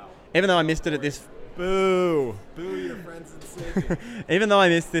will, even though I missed it at this... Boo your friends in Sydney. Even though I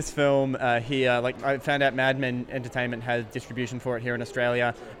missed this film here, I found out Mad Men Entertainment has distribution for it here in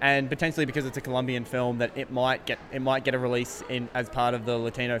Australia, and potentially because it's a Colombian film, that it might get a release in as part of the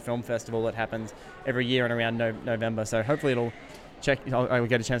Latino Film Festival that happens every year in around November. So hopefully I'll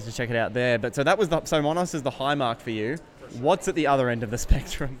get a chance to check it out there. But so Monos is the high mark for you. What's at the other end of the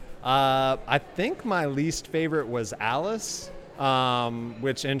spectrum? I think my least favorite was Alice,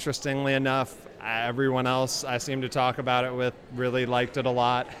 which interestingly enough, everyone else I seem to talk about it with really liked it a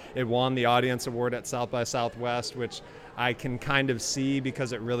lot. It won the Audience Award at South by Southwest, which I can kind of see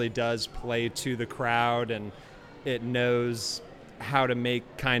because it really does play to the crowd, and it knows how to make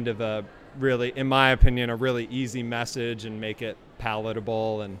kind of a really, in my opinion, a really easy message and make it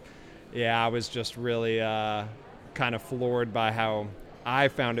palatable. And yeah, I was just really kind of floored by how I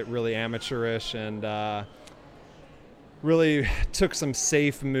found it really amateurish, and really took some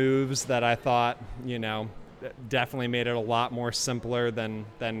safe moves that I thought, definitely made it a lot more simpler than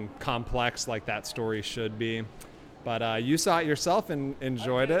complex like that story should be. But you saw it yourself and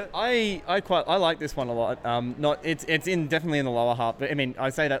enjoyed it. I like this one a lot. It's definitely in the lower half. But I mean, I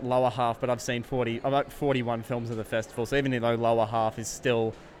say that lower half, but I've seen 41 films of the festival. So even though lower half is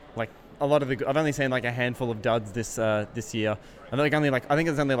still a lot of the, I've only seen a handful of duds this year. I think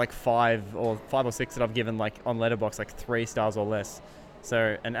it's only 5 or 6 that I've given on Letterboxd 3 stars or less.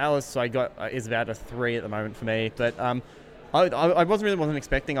 So, and Alice is about a 3 at the moment for me. But I wasn't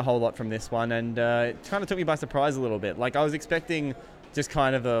expecting a whole lot from this one, and it kind of took me by surprise a little bit. I was expecting just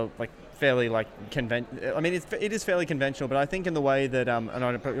kind of a fairly I mean, it is fairly conventional, but I think in the way that and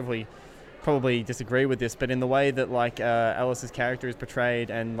I probably disagree with this, but in the way that Alice's character is portrayed,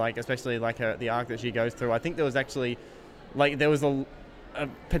 and especially the arc that she goes through, I think there was actually there was a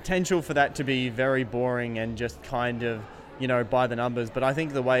potential for that to be very boring and just kind of by the numbers. But I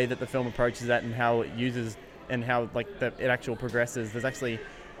think the way that the film approaches that and how it uses and how it actually progresses,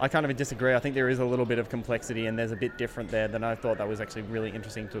 I kind of disagree. I think there is a little bit of complexity, and there's a bit different there than I thought. That was actually really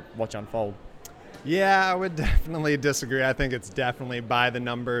interesting to watch unfold. Yeah, I would definitely disagree. I think it's definitely by the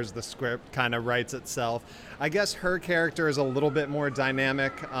numbers. The script kind of writes itself. I guess her character is a little bit more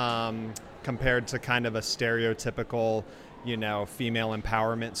dynamic compared to kind of a stereotypical, female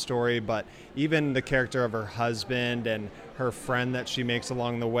empowerment story. But even the character of her husband and her friend that she makes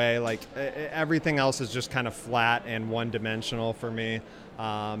along the way, like everything else is just kind of flat and one-dimensional for me.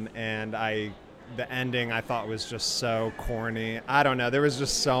 The ending I thought was just so corny. I don't know. There was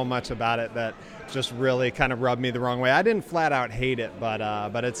just so much about it that just really kind of rubbed me the wrong way. I didn't flat out hate it, but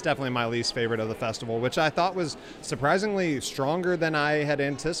it's definitely my least favorite of the festival, which I thought was surprisingly stronger than I had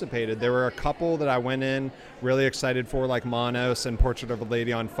anticipated. There were a couple that I went in really excited for, like Monos and Portrait of a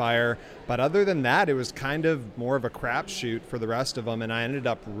Lady on Fire. But other than that, it was kind of more of a crapshoot for the rest of them, and I ended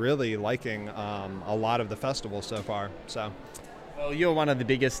up really liking a lot of the festival so far. So. Well, you're one of the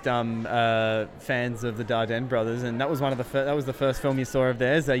biggest fans of the Dardenne brothers, and that was that was the first film you saw of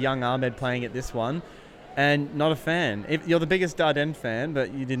theirs. Young Ahmed playing at this one, and not a fan. You're the biggest Dardenne fan,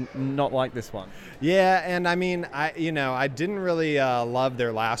 but you didn't not like this one. Yeah, and I mean, I didn't really love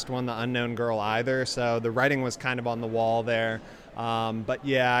their last one, The Unknown Girl, either. So the writing was kind of on the wall there. But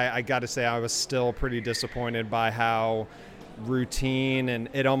yeah, I got to say I was still pretty disappointed by how routine, and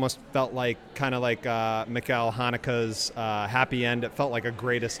it almost felt like kind of like Mikhail Haneke's Happy End. It felt like a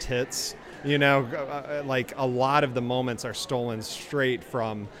greatest hits, like a lot of the moments are stolen straight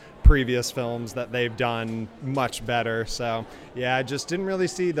from previous films that they've done much better. So yeah, I just didn't really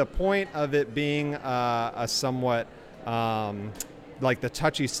see the point of it being a somewhat like the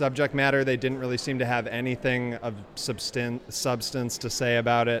touchy subject matter. They didn't really seem to have anything of substance to say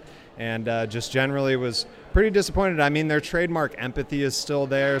about it, and just generally was pretty disappointed. I mean, their trademark empathy is still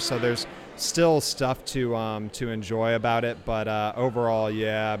there, so there's still stuff to enjoy about it. But overall,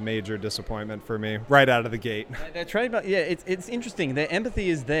 yeah, major disappointment for me right out of the gate. Their trademark, yeah, it's interesting. Their empathy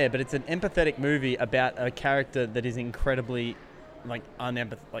is there, but it's an empathetic movie about a character that is incredibly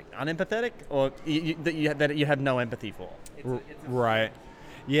unempathetic, or that you have no empathy for. Right.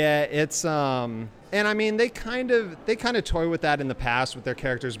 Yeah, it's and I mean they kind of toy with that in the past with their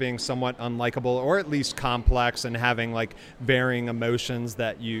characters being somewhat unlikable, or at least complex, and having like varying emotions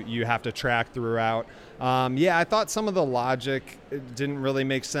that you have to track throughout. Yeah, I thought some of the logic didn't really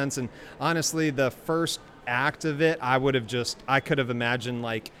make sense, and honestly the first act of it I could have imagined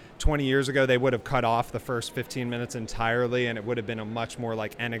like 20 years ago they would have cut off the first 15 minutes entirely, and it would have been a much more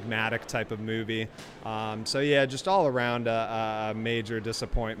like enigmatic type of movie. So yeah, just all around a major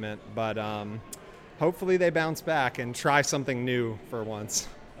disappointment, but hopefully they bounce back and try something new for once.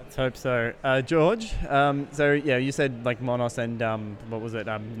 Let's hope so. George, so yeah, you said like Monos and what was it,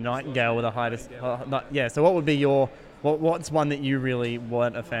 Nightingale were the highest. Yeah, so what would be what's one that you really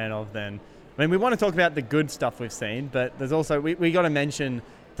weren't a fan of then? I mean, we want to talk about the good stuff we've seen, but there's also we got to mention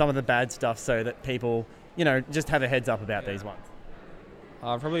some of the bad stuff so that people, just have a heads up about these ones.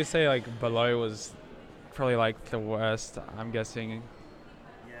 I'd probably say like Below was probably like the worst, I'm guessing.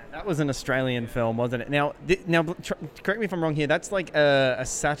 Yeah, that was an Australian film, wasn't it? Now, correct me if I'm wrong here. That's like a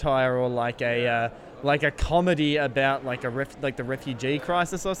satire or like a comedy about like the refugee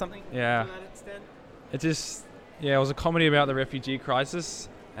crisis or something. Yeah. To that extent. It was a comedy about the refugee crisis,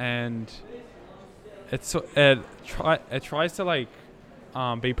 and it tries to like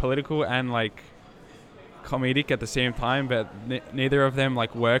be political and like comedic at the same time, but neither of them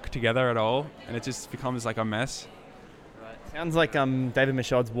like work together at all, and it just becomes like a mess. Right. Sounds like David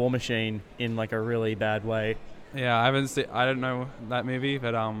Michôd's War Machine in like a really bad way. Yeah, I don't know that movie,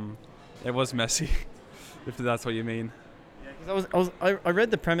 but it was messy, if that's what you mean. Yeah, because I read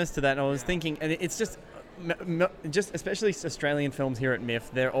the premise to that, and I was thinking, and it's just especially Australian films here at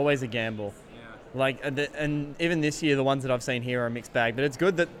MIF, they're always a gamble. Like, and even this year, the ones that I've seen here are a mixed bag. But it's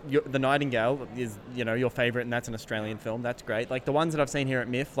good that The Nightingale is, your favourite, and that's an Australian film. That's great. Like, the ones that I've seen here at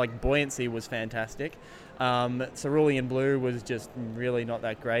MIF, like Buoyancy was fantastic. Cerulean Blue was just really not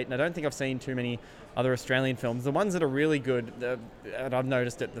that great. And I don't think I've seen too many other Australian films. The ones that are really good, and I've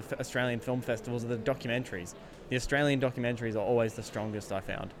noticed at the Australian film festivals, are the documentaries. The Australian documentaries are always the strongest, I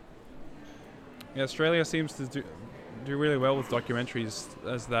found. Yeah, Australia seems to do really well with documentaries,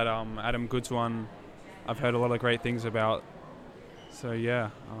 as that Adam Goods one I've heard a lot of great things about. So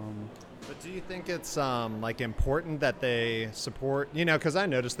yeah. But do you think it's like important that they support, because I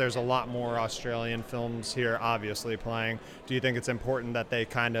noticed there's a lot more Australian films here obviously playing. Do you think it's important that they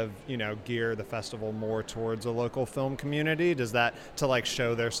kind of, gear the festival more towards a local film community? Does that to like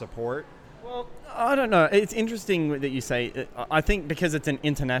show their support? Well, I don't know. It's interesting that you say, I think because it's an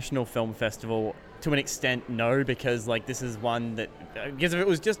international film festival, to an extent, no, because like this is one that because if it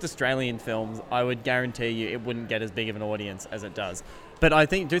was just Australian films, I would guarantee you it wouldn't get as big of an audience as it does. But I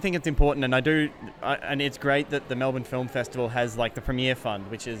do think it's important, and and it's great that the Melbourne Film Festival has like the Premiere Fund,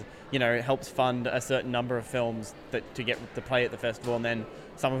 which is, you know, helps fund a certain number of films that to get to play at the festival, and then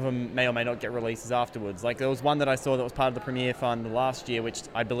some of them may or may not get releases afterwards. Like there was one that I saw that was part of the Premiere Fund last year, which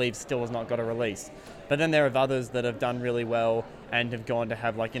I believe still has not got a release. But then there are others that have done really well and have gone to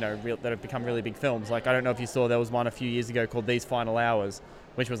have like, you know, that have become really big films. Like I don't know if you saw, there was one a few years ago called These Final Hours,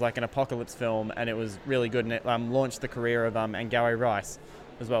 which was like an apocalypse film, and it was really good, and it launched the career of Angourie Rice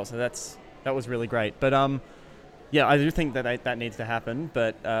as well. So that was really great. But yeah, I do think that needs to happen.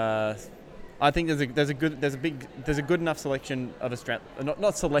 But I think there's a good enough selection of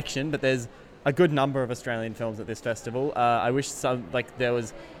not selection, but there's a good number of Australian films at this festival. I wish there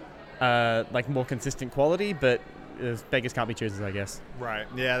was more consistent quality, but beggars can't be choosers, I guess. Right.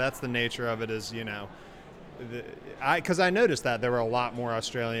 Yeah, that's the nature of it. Is, you know, because I noticed that there were a lot more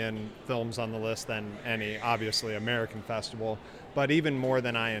Australian films on the list than any, obviously, American festival, but even more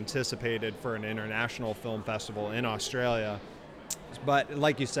than I anticipated for an international film festival in Australia. But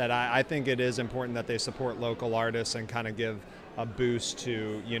like you said, I think it is important that they support local artists and kind of give a boost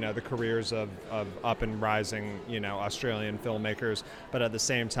to, you know, the careers of up and rising, you know, Australian filmmakers. But at the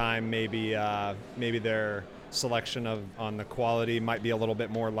same time, maybe their selection on the quality might be a little bit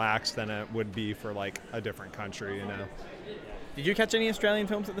more lax than it would be for like a different country, you know. Did you catch any Australian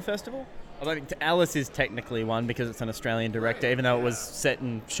films at the festival? I think Alice is technically one because it's an Australian director, even though it was set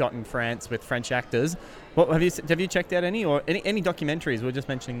and shot in France with French actors. What have you checked out any documentaries? We were just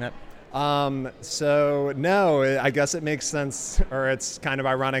mentioning that. So no, I guess it makes sense, or it's kind of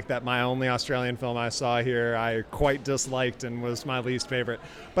ironic that my only Australian film I saw here I quite disliked and was my least favorite.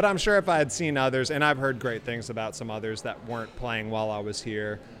 But I'm sure if I had seen others, and I've heard great things about some others that weren't playing while I was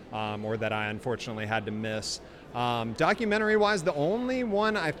here, or that I unfortunately had to miss. Documentary-wise, the only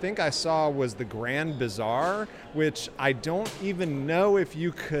one I think I saw was The Grand Bazaar, which I don't even know if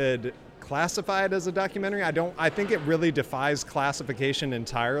you could classify it as a documentary. I think it really defies classification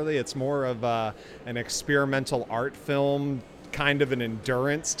entirely. It's more of an experimental art film, kind of an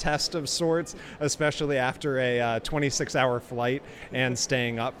endurance test of sorts, especially after a 26-hour flight and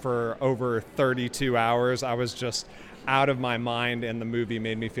staying up for over 32 hours. I was just out of my mind, and the movie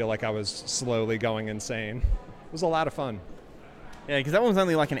made me feel like I was slowly going insane. It was a lot of fun. Yeah, because that one was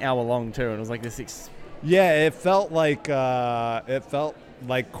only like an hour long too, and it was like this. Yeah, it felt like quite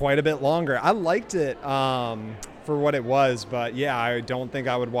a bit longer. I liked it for what it was, but yeah, I don't think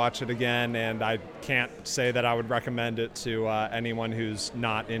I would watch it again, and I can't say that I would recommend it to anyone who's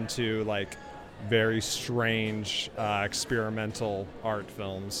not into like very strange experimental art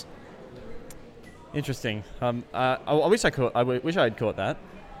films. Interesting. I wish I had caught that.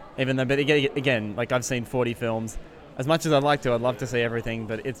 Even though, but again, like I've seen 40 films. As much as I'd like to, I'd love to see everything,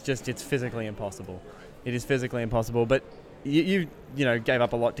 but it's physically impossible. It is physically impossible. But you gave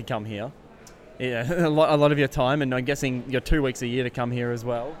up a lot to come here. Yeah, a lot of your time, and I'm guessing you're 2 weeks a year to come here as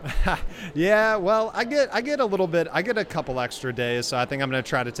well. Yeah, well, I get a little bit. I get a couple extra days, so I think I'm going to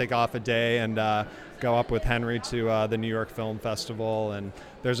try to take off a day and go up with Henry to the New York Film Festival, and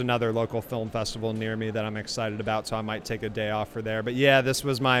there's another local film festival near me that I'm excited about, so I might take a day off for there. But yeah, this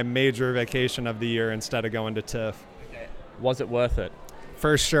was my major vacation of the year instead of going to TIFF. Was it worth it?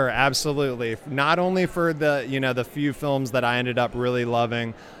 For sure, absolutely. Not only for the few films that I ended up really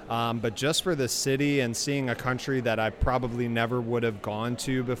loving, but just for the city and seeing a country that I probably never would have gone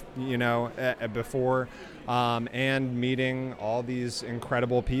to, before, and meeting all these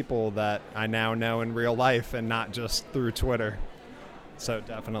incredible people that I now know in real life and not just through Twitter. So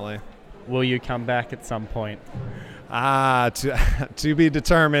definitely. Will you come back at some point? To be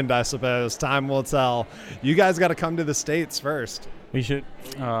determined, I suppose. Time will tell. You guys got to come to the States first. We should.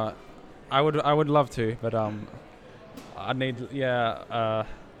 I would love to, but I need to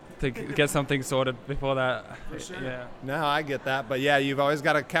get something sorted before that. For sure. Yeah. No, I get that, but yeah, you've always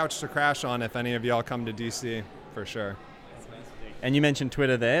got a couch to crash on if any of y'all come to DC, for sure. And you mentioned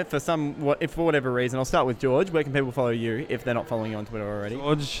Twitter there. For whatever reason, I'll start with George. Where can people follow you if they're not following you on Twitter already?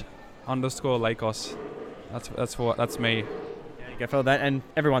 George_Lakos. That's me. Yeah, you go follow that, and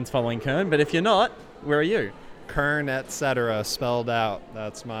everyone's following Kern. But if you're not, where are you? Kern, etc. spelled out.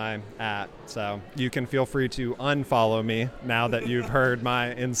 That's my @. So you can feel free to unfollow me now that you've heard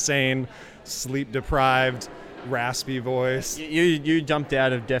my insane, sleep-deprived, raspy voice. You jumped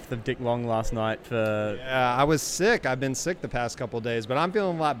out of Death of Dick Long last night for... Yeah, I was sick. I've been sick the past couple of days, but I'm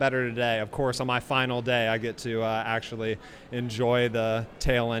feeling a lot better today. Of course, on my final day, I get to actually enjoy the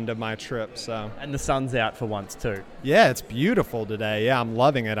tail end of my trip. So. And the sun's out for once, too. Yeah, it's beautiful today. Yeah, I'm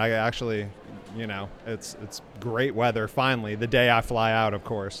loving it. I actually it's great weather finally, the day I fly out, of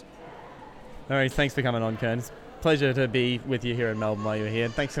course. No worries, thanks for coming on, Kern. It's a pleasure to be with you here in Melbourne while you're here.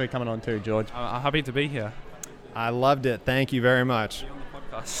 Thanks for coming on too, George. I'm happy to be here. I loved it. Thank you very much. On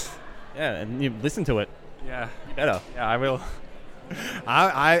the podcast. Yeah, and you listen to it. Yeah. You better. Yeah, I will.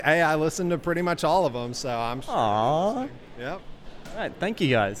 I listened to pretty much all of them, so I'm sure. Aww. Yep. All right, thank you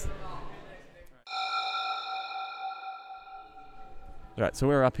guys. Right, so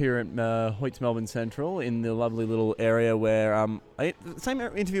we're up here at Hoyts Melbourne Central in the lovely little area where same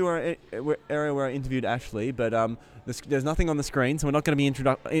area where I interviewed Ashley, but there's nothing on the screen, so we're not going to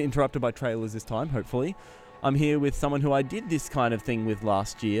be interrupted by trailers this time. Hopefully, I'm here with someone who I did this kind of thing with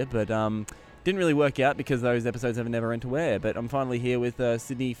last year, but didn't really work out because those episodes have never went to air. But I'm finally here with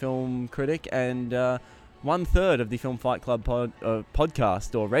Sydney film critic and 1/3 of the Film Fight Club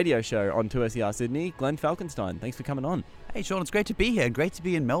podcast or radio show on 2SER Sydney, Glenn Falkenstein. Thanks for coming on. Hey Sean, it's great to be here and great to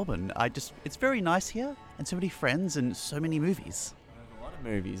be in Melbourne. It's very nice here and so many friends and so many movies. A lot of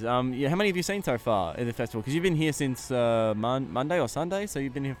movies. How many have you seen so far at the festival? Because you've been here since Monday or Sunday, so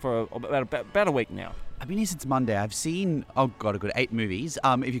you've been here for about a week now. I've been here since Monday. I've seen, a good 8 movies.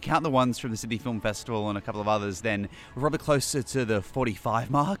 If you count the ones from the Sydney Film Festival and a couple of others, then we're probably closer to the 45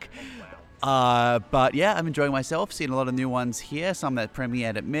 mark. But yeah, I'm enjoying myself, seeing a lot of new ones here, some that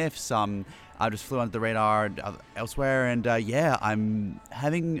premiered at MIF, some I just flew under the radar elsewhere, and I'm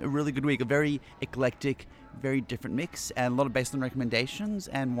having a really good week. A very eclectic, very different mix, and a lot of based on recommendations,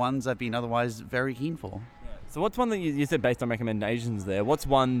 and ones I've been otherwise very keen for. So what's one that you said based on recommendations there? What's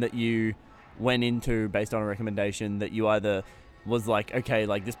one that you went into based on a recommendation that you either was like, okay,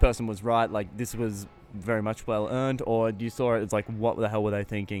 like this person was right, like this was very much well earned, or you saw it as like, what the hell were they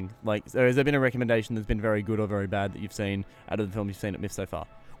thinking? Like, so has there been a recommendation that's been very good or very bad that you've seen out of the films you've seen at MIF so far?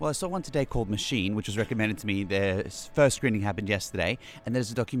 Well, I saw one today called Machine, which was recommended to me. Their first screening happened yesterday, and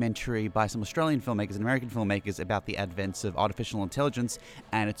there's a documentary by some Australian filmmakers and American filmmakers about the advents of artificial intelligence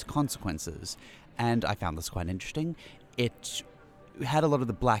and its consequences. And I found this quite interesting. It had a lot of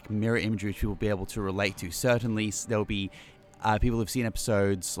the Black Mirror imagery which people will be able to relate to. Certainly, there'll be people who've seen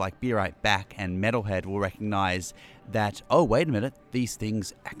episodes like Be Right Back and Metalhead will recognize that, oh, wait a minute, these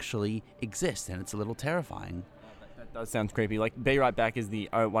things actually exist, and it's a little terrifying. That does sound creepy. Like, Be Right Back is the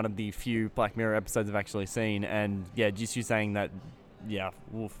one of the few Black Mirror episodes I've actually seen, and yeah, just you saying that, yeah,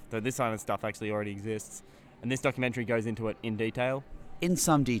 oof, so this kind of stuff actually already exists, and this documentary goes into it in detail. In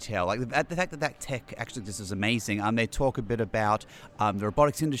some detail, like the fact that tech actually this is amazing. They talk a bit about the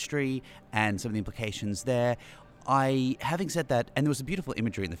robotics industry and some of the implications there. Having said that, and there was some beautiful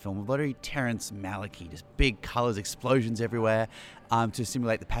imagery in the film, very Terrence Malick-y, just big colours, explosions everywhere, to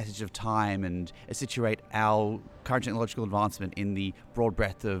simulate the passage of time and situate our current technological advancement in the broad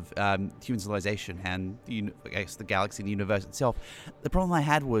breadth of human civilization and the galaxy and the universe itself. The problem I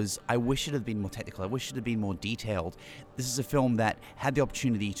had was I wish it had been more technical. I wish it had been more detailed. This is a film that had the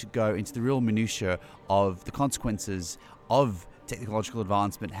opportunity to go into the real minutiae of the consequences of technological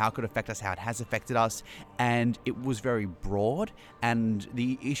advancement, how it could affect us, how it has affected us, and it was very broad, and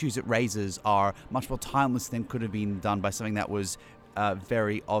the issues it raises are much more timeless than could have been done by something that was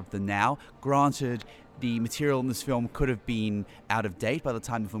very of the now. Granted, the material in this film could have been out of date by the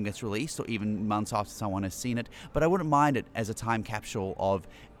time the film gets released, or even months after someone has seen it, but I wouldn't mind it as a time capsule of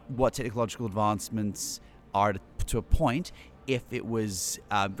what technological advancements are to a point, if it was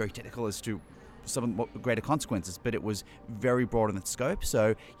very technical as to some greater consequences, but it was very broad in its scope.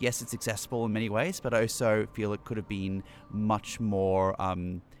 So yes, it's accessible in many ways, but I also feel it could have been much more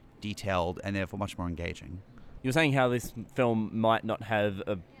detailed and therefore much more engaging. You're saying how this film might not have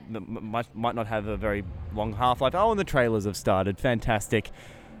a very long half-life. Oh, and the trailers have started. Fantastic.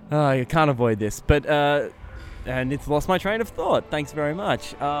 You can't avoid this, but and it's lost my train of thought. Thanks very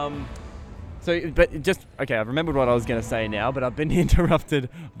much. Okay, I've remembered what I was going to say now, but I've been interrupted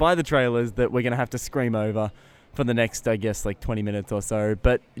by the trailers that we're going to have to scream over for the next, I guess, like 20 minutes or so.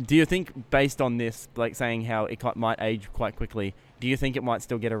 But do you think, based on this, like saying how it might age quite quickly, do you think it might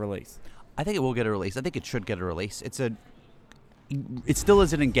still get a release? I think it will get a release. I think it should get a release. It still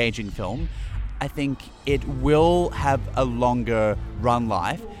is an engaging film. I think it will have a longer run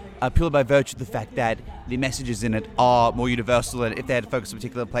life, purely by virtue of the fact that the messages in it are more universal, and if they had to focus on a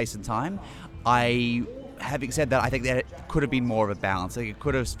particular place and time. Having said that, I think that it could have been more of a balance. Like, it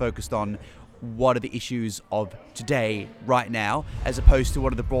could have focused on what are the issues of today, right now, as opposed to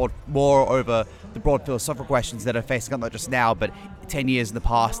what are the broad philosophical questions that are facing not just now, but 10 years in the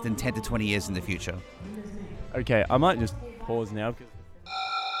past and 10 to 20 years in the future. Okay, I might just pause now.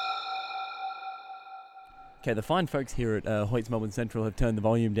 Okay, the fine folks here at Hoyts Melbourne Central have turned the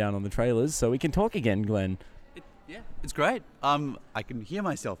volume down on the trailers, so we can talk again, Glenn. Yeah, it's great. I can hear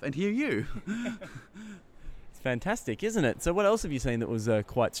myself and hear you. It's fantastic, isn't it? So what else have you seen that was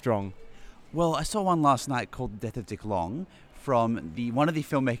quite strong? Well, I saw one last night called The Death of Dick Long from one of the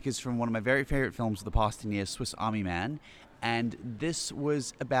filmmakers from one of my very favorite films of the past 10 years, Swiss Army Man. And this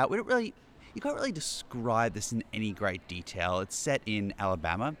was about, you can't really describe this in any great detail. It's set in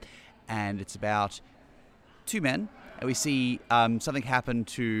Alabama, and it's about two men. And we see something happen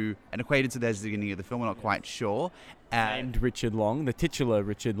to an acquaintance of theirs at the beginning of the film. We're not quite sure. Named Richard Long, the titular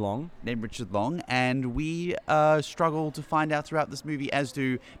Richard Long. Named Richard Long. And we struggle to find out throughout this movie, as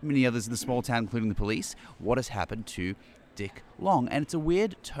do many others in the small town, including the police, what has happened to Dick Long. And it's a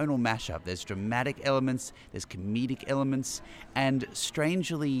weird tonal mashup. There's dramatic elements, there's comedic elements, and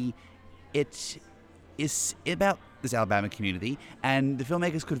strangely, it is about this Alabama community, and the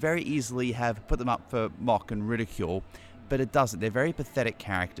filmmakers could very easily have put them up for mock and ridicule, but it doesn't. They're very pathetic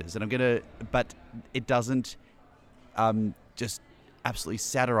characters, but it doesn't just absolutely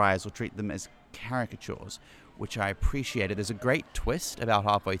satirize or treat them as caricatures, which I appreciated. There's a great twist about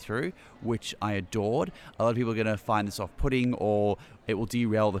halfway through, which I adored. A lot of people are going to find this off-putting, or it will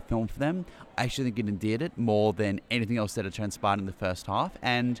derail the film for them. I actually think it endeared it more than anything else that had transpired in the first half,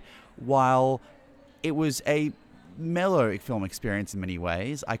 and while it was a mellow film experience in many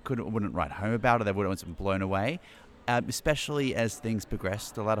ways, I wouldn't write home about it. I wouldn't have been blown away, especially as things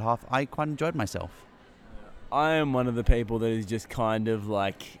progressed the latter half. I quite enjoyed myself. I am one of the people that is just kind of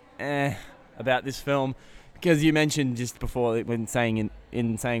like, about this film, because you mentioned just before when saying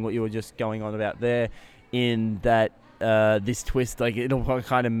in saying what you were just going on about there, in that this twist, like it'll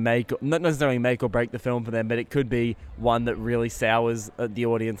kind of not necessarily make or break the film for them, but it could be one that really sours the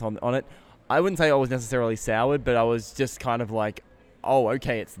audience on it. I wouldn't say I was necessarily soured, but I was just kind of like, oh,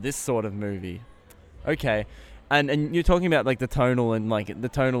 okay, it's this sort of movie. Okay. And you're talking about like the tonal and like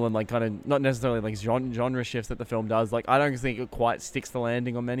kind of not necessarily like genre shifts that the film does. Like I don't think it quite sticks the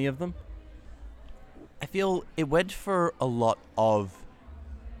landing on many of them. I feel it went for a lot of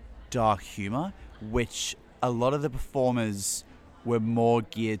dark humor, which a lot of the performers were more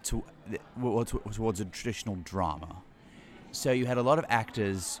geared towards a traditional drama. So you had a lot of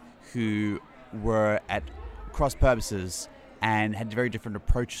actors who were at cross purposes and had very different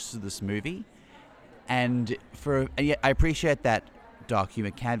approaches to this movie. And yet I appreciate that dark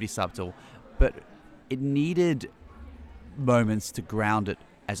humor can be subtle, but it needed moments to ground it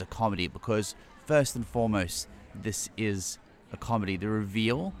as a comedy, because first and foremost, this is a comedy. The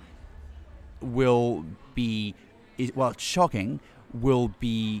reveal will be, while it's shocking, will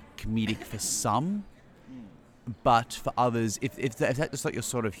be comedic for some, but for others, if that's not your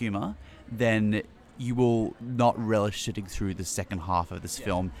sort of humor, then you will not relish sitting through the second half of this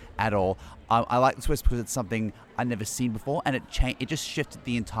film at all. I like the twist because it's something I'd never seen before, and it just shifted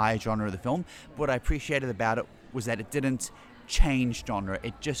the entire genre of the film. But what I appreciated about it was that it didn't change genre.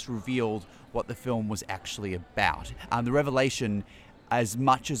 It just revealed what the film was actually about. The revelation, as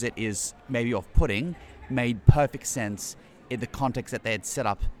much as it is maybe off-putting, made perfect sense in the context that they had set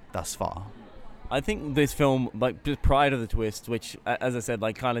up thus far. I think this film, like prior to the twist, which, as I said,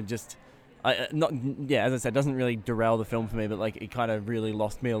 like kind of just, as I said, doesn't really derail the film for me, but like it kind of really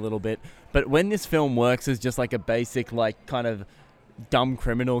lost me a little bit. But when this film works as just like a basic, like kind of dumb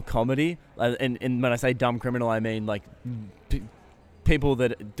criminal comedy, and when I say dumb criminal, I mean like people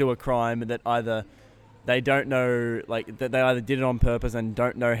that do a crime that either they don't know, like that they either did it on purpose and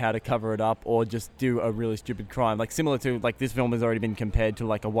don't know how to cover it up, or just do a really stupid crime. Like similar to, like this film has already been compared to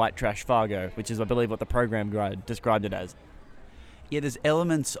like a white trash Fargo, which is I believe what the program guide described it as. Yeah, there's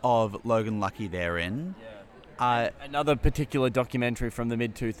elements of Logan Lucky therein. Another particular documentary from the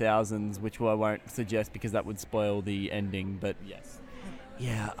mid-2000s, which I won't suggest because that would spoil the ending, but yes.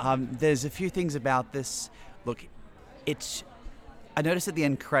 Yeah, there's a few things about this. Look, I noticed at the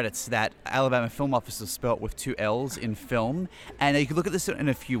end credits that Alabama Film Office was spelt with 2 L's in film, and you could look at this in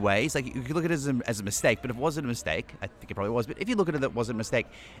a few ways. Like you could look at it as a mistake, but if it wasn't a mistake, I think it probably was, but if you look at it that wasn't a mistake,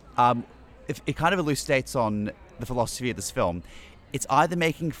 if it kind of elucidates on the philosophy of this film. It's either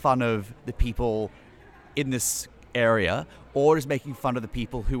making fun of the people in this area, or is making fun of the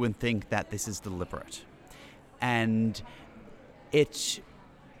people who would think that this is deliberate. And I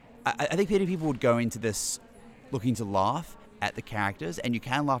think many people would go into this looking to laugh at the characters, and you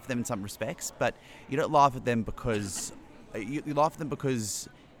can laugh at them in some respects, but you don't laugh at them because you laugh at them because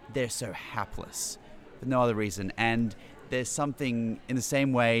they're so hapless for no other reason. And there's something in the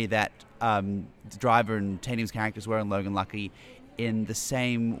same way that the Driver and Tatum's characters were in Logan Lucky, in the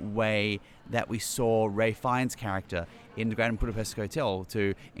same way that we saw Ray Fiennes' character in The Grand Budapest Hotel,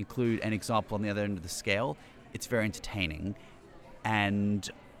 to include an example on the other end of the scale. It's very entertaining, and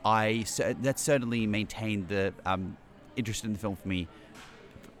that certainly maintained the interest in the film for me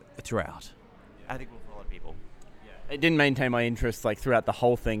throughout. I think for a lot of people. It didn't maintain my interest like throughout the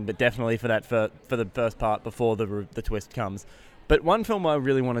whole thing, but definitely for the first part before the twist comes. But one film I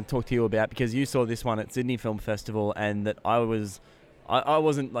really want to talk to you about, because you saw this one at Sydney Film Festival, and that I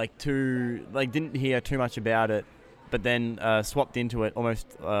wasn't like didn't hear too much about it, but then swapped into it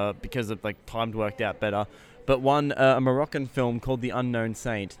almost because of like time worked out better. But a Moroccan film called The Unknown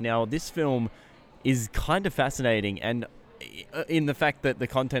Saint. Now this film is kind of fascinating, and in the fact that the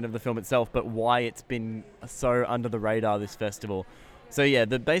content of the film itself, but why it's been so under the radar this festival. So yeah,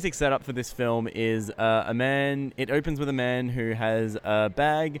 the basic setup for this film is it opens with a man who has a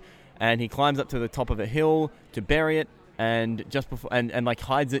bag, and he climbs up to the top of a hill to bury it, and just before and like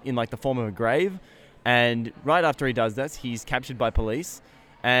hides it in like the form of a grave. And right after he does this, he's captured by police.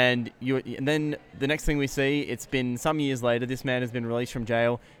 And then the next thing we see, it's been some years later, this man has been released from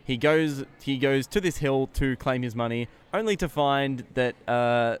jail. He goes to this hill to claim his money, only to find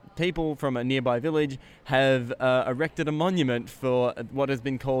that people from a nearby village have erected a monument for what has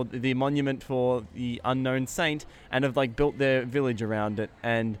been called the Monument for the Unknown Saint, and have like built their village around it.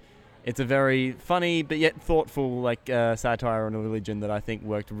 And it's a very funny but yet thoughtful satire on a religion that I think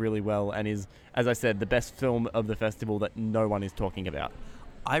worked really well, and is, as I said, the best film of the festival that no one is talking about.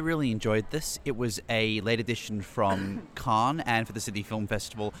 I really enjoyed this. It was a late edition from Cannes and for the Sydney Film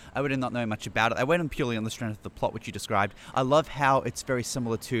Festival. I would not know much about it. I went in purely on the strength of the plot, which you described. I love how it's very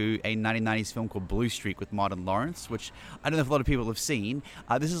similar to a 1990s film called Blue Streak with Martin Lawrence, which I don't know if a lot of people have seen.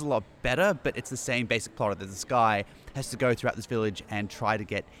 This is a lot better, but it's the same basic plot that this guy has to go throughout this village and try to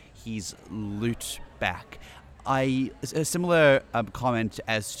get his loot back. A similar comment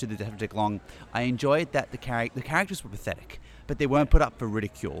as to the Death of Dick Long. I enjoyed that the characters were pathetic, but they weren't put up for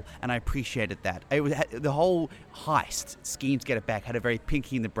ridicule, and I appreciated that. The whole heist scheme to get it back had a very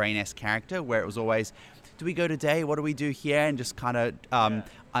Pinky in the Brain-esque character, where it was always, do we go today? What do we do here? And just kind of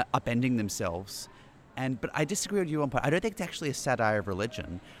upending themselves. But I disagree with you on point. I don't think it's actually a satire of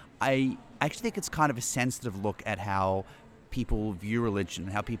religion. I actually think it's kind of a sensitive look at how people view religion,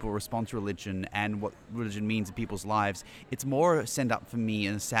 how people respond to religion, and what religion means in people's lives. It's more sent up for me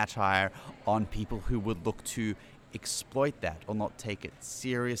in a satire on people who would look to exploit that or not take it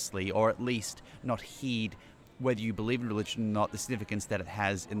seriously, or at least not heed, whether you believe in religion or not, the significance that it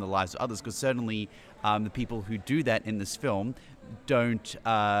has in the lives of others. Because certainly the people who do that in this film don't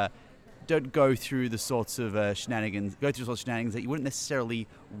go through the sorts of shenanigans that you wouldn't necessarily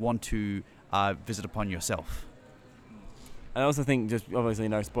want to visit upon yourself. I also think, just obviously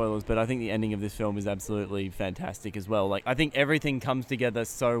no spoilers, but I think the ending of this film is absolutely fantastic as well. Like, I think everything comes together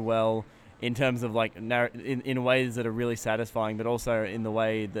so well in terms of like in ways that are really satisfying, but also in the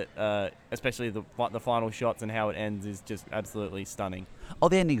way that, especially the final shots and how it ends, is just absolutely stunning. Oh,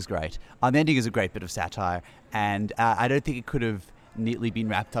 the ending's great. The ending is a great bit of satire, and I don't think it could have neatly been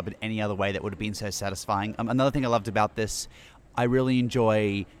wrapped up in any other way that would have been so satisfying. Another thing I loved about this, I really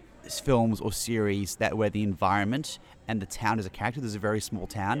enjoy films or series where the environment and the town is a character. There's a very small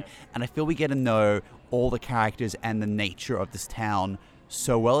town, and I feel we get to know all the characters and the nature of this town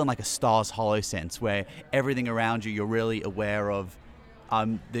so well in like a Stars Hollow sense, where everything around you're really aware of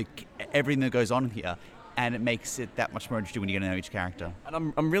everything that goes on here. And it makes it that much more interesting when you get to know each character.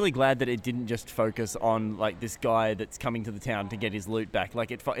 And I'm really glad that it didn't just focus on like this guy that's coming to the town to get his loot back.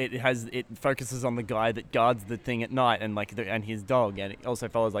 Like it focuses on the guy that guards the thing at night, and like and his dog, and it also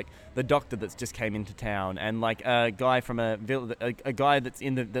follows like the doctor that's just came into town, and like a guy from a guy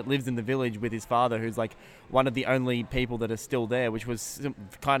that lives in the village with his father, who's like one of the only people that are still there, which was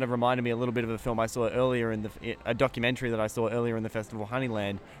kind of reminded me a little bit of a film I saw earlier a documentary that I saw earlier in the festival,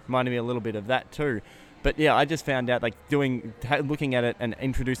 Honeyland, reminded me a little bit of that too. But yeah, I just found out looking at it and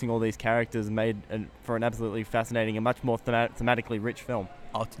introducing all these characters made for an absolutely fascinating and much more thematically rich film.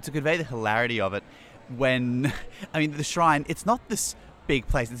 Oh, to convey the hilarity of it, the shrine, it's not this big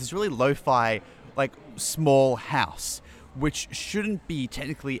place. It's this really lo-fi, like, small house, which shouldn't be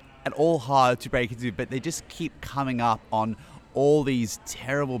technically at all hard to break into, but they just keep coming up on all these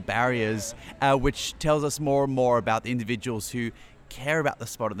terrible barriers, which tells us more and more about the individuals who care about the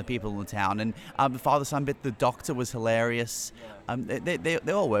spot and the people in the town. And the father-son bit, the doctor was hilarious. They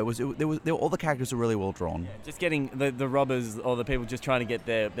all were. All the characters were really well drawn. Yeah, just getting the robbers or the people just trying to get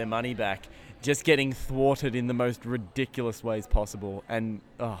their money back, just getting thwarted in the most ridiculous ways possible. And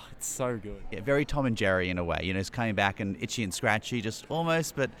it's so good. Yeah, very Tom and Jerry in a way. You know, it's coming back and Itchy and Scratchy, just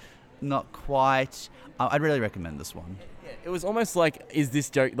almost, but not quite. I'd really recommend this one. It was almost like, is this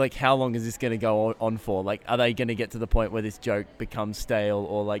joke, like, how long is this going to go on for? Like, are they going to get to the point where this joke becomes stale,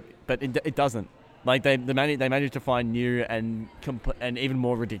 or like, but it doesn't. Like they managed to find new and even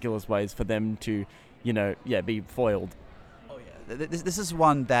more ridiculous ways for them to, be foiled. This is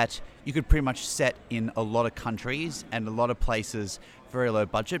one that you could pretty much set in a lot of countries and a lot of places, very low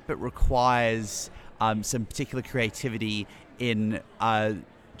budget, but requires some particular creativity in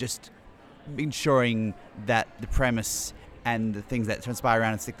just ensuring that the premise and the things that transpire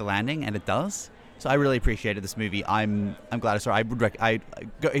around it stick the landing, and it does. So I really appreciated this movie. I'm glad I saw it. I would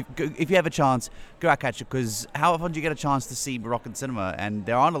if you have a chance, go out catch it, because how often do you get a chance to see Moroccan cinema? And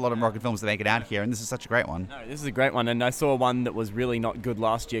there aren't a lot of Moroccan films that make it out here, and this is such a great one. No, this is a great one, and I saw one that was really not good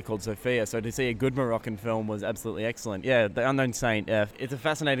last year called Sophia. So to see a good Moroccan film was absolutely excellent. Yeah, The Unknown Saint. It's a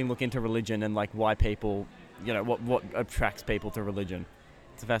fascinating look into religion and like why people, what attracts people to religion.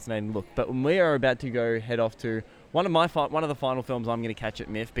 It's a fascinating look. But we are about to head off to one of the final films I'm going to catch at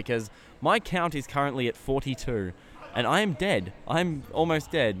MIFF, because my count is currently at 42, and I am dead. I'm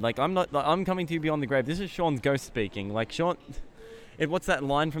almost dead. Like I'm coming to you beyond the grave. This is Sean's ghost speaking. Like Sean, what's that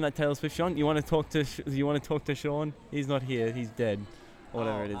line from that Taylor Swift? Sean, you want to talk to Sean? He's not here. He's dead. Or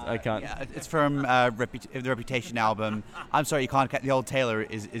whatever it is. I can't. Yeah, it's from the Reputation album. I'm sorry, you can't. The old Taylor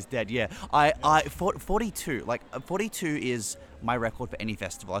is dead. Yeah, 42. 42 is my record for any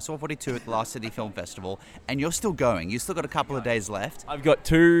festival. I saw 42 at the last City Film Festival, and you're still going. You've still got a couple of days left. I've got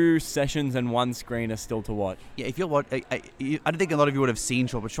 2 sessions and 1 screener still to watch. Yeah, if you're I don't think a lot of you would have seen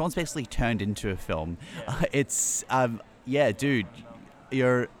Sean, but Sean's basically turned into a film. It's dude,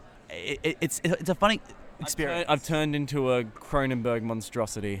 it's a funny experience. I've turned into a Cronenberg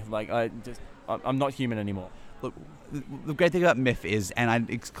monstrosity. Like I'm not human anymore. Look, the great thing about MIFF is, and I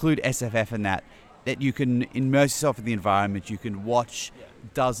exclude SFF in that you can immerse yourself in the environment. You can watch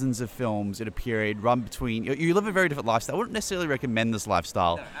dozens of films in a period, run between. You live a very different lifestyle. I wouldn't necessarily recommend this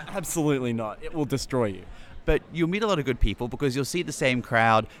lifestyle. No, absolutely not. It will destroy you. But you'll meet a lot of good people, because you'll see the same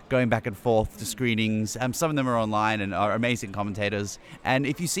crowd going back and forth to screenings. Some of them are online and are amazing commentators. And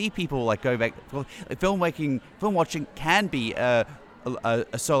if you see people like go back, film watching can be a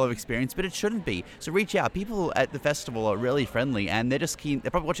solo experience, but it shouldn't be. So reach out. People at the festival are really friendly, and they're just keen.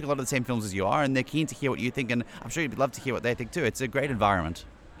 They're probably watching a lot of the same films as you are, and they're keen to hear what you think. And I'm sure you'd love to hear what they think too. It's a great environment.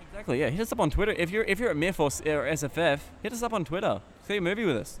 Exactly. Yeah. Hit us up on Twitter if you're at MIFF or SFF. Hit us up on Twitter. See a movie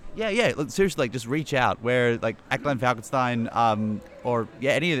with us. Yeah. Look, seriously, just reach out. Where Ackland Falkenstein, or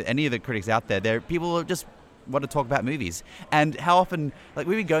any of the critics out there, people are just want to talk about movies. And how often, we've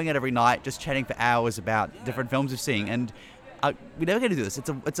been going out every night, just chatting for hours about different films we're seeing, and we never get to do this.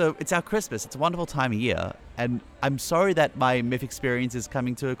 It's our Christmas. It's a wonderful time of year, and I'm sorry that my MIFF experience is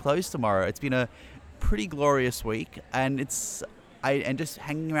coming to a close tomorrow. It's been a pretty glorious week, and and just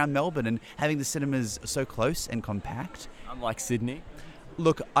hanging around Melbourne and having the cinemas so close and compact. Unlike Sydney.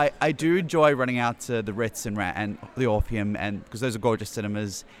 Look, I do enjoy running out to the Ritz and the Orpheum, and because those are gorgeous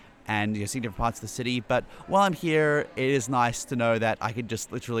cinemas, and you see different parts of the city. But while I'm here, it is nice to know that I could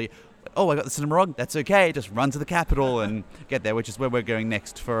just literally, I got the cinema wrong. That's okay. Just run to the Capitol and get there, which is where we're going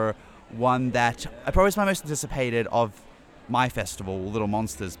next for one that I probably is my most anticipated of my festival, Little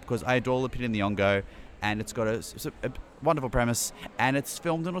Monsters, because I adore Lupita Nyong'o, and it's got a wonderful premise, and it's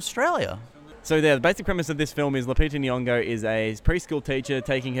filmed in Australia. So the basic premise of this film is Lupita Nyong'o is a preschool teacher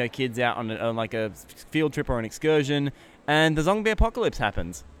taking her kids out on a field trip or an excursion, and the zombie apocalypse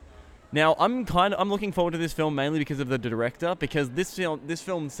happens. Now, I'm looking forward to this film mainly because of the director, because this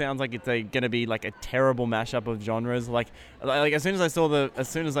film sounds like it's going to be like a terrible mashup of genres. Like as soon as I saw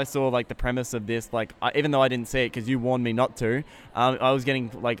the premise of this, even though I didn't see it because you warned me not to, I was getting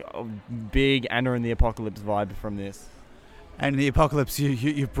a big Anna and the Apocalypse vibe from this. And the apocalypse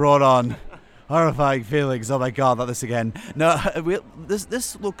you brought on horrifying feelings. Oh my God, not this again. No,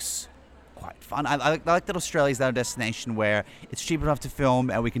 this looks quite fun. I like that Australia's now a destination where it's cheap enough to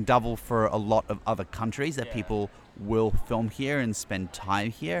film, and we can double for a lot of other countries that people will film here and spend time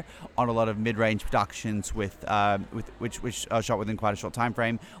here on a lot of mid-range productions which are shot within quite a short time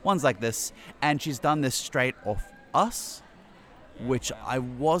frame. Ones like this, and she's done this straight off Us, which I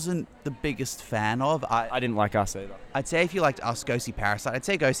wasn't the biggest fan of. I didn't like Us either. I'd say if you liked Us, go see Parasite. I'd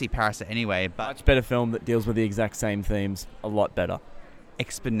say go see Parasite anyway, but much better film that deals with the exact same themes. A lot better.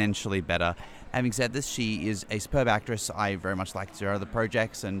 Exponentially better. Having said this, she is a superb actress. I very much liked her other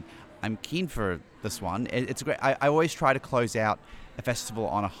projects, and I'm keen for this one. It's great. I always try to close out a festival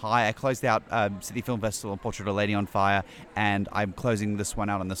on a high. I closed out City Film Festival and Portrait of a Lady on Fire, and I'm closing this one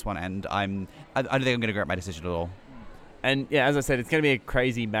out on this one, and I don't think I'm going to regret my decision at all. And yeah, as I said, it's going to be a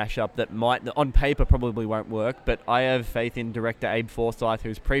crazy mashup that might, on paper, probably won't work. But I have faith in director Abe Forsyth,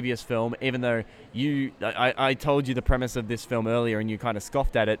 whose previous film, even though I told you the premise of this film earlier and you kind of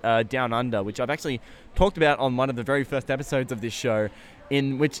scoffed at it, Down Under, which I've actually talked about on one of the very first episodes of this show,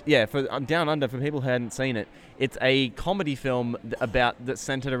 in which, for Down Under, for people who hadn't seen it, it's a comedy film that's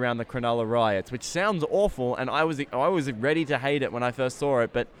centered around the Cronulla riots, which sounds awful, and I was ready to hate it when I first saw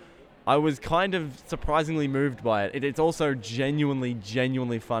it, but I was kind of surprisingly moved by it. It's also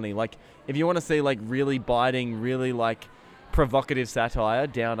genuinely funny. Like, if you want to see like really biting, really like provocative satire,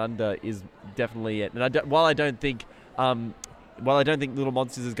 Down Under is definitely it. And while I don't think Little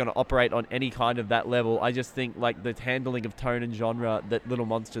Monsters is going to operate on any kind of that level, I just think like the handling of tone and genre that Little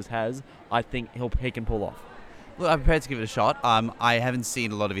Monsters has, I think he can pull off. Look, I'm prepared to give it a shot. I haven't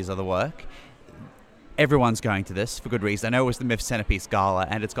seen a lot of his other work. Everyone's going to this for good reason. I know it was the MIF Centerpiece Gala,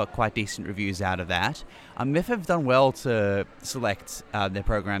 and it's got quite decent reviews out of that. MIF have done well to select their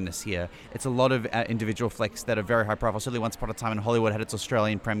program this year. It's a lot of individual flicks that are very high profile. Certainly Once Upon a Time in Hollywood had its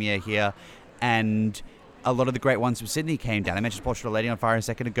Australian premiere here, and a lot of the great ones from Sydney came down. I mentioned Portrait of a Lady on Fire a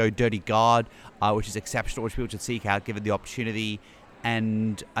second ago, Dirty God, which is exceptional, which people should seek out given the opportunity.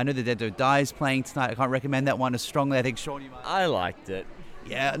 And I know The Dead Don't Die is playing tonight. I can't recommend that one as strongly. I think Sean, you might. I liked it.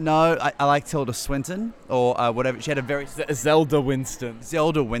 Yeah, no, I like Tilda Swinton, or whatever. She had a very... Zelda Winston,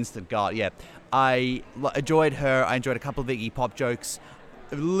 God, yeah. I enjoyed her. I enjoyed a couple of Iggy Pop jokes.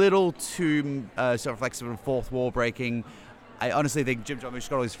 A little too self-reflexive and fourth wall breaking. I honestly think Jim Jarmusch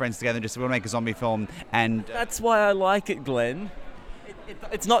got all his friends together and just want to make a zombie film. And that's why I like it, Glenn.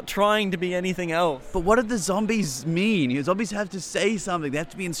 It's not trying to be anything else. But what do the zombies mean? Zombies have to say something. They have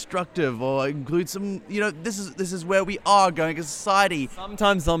to be instructive or include some... this is where we are going as a society.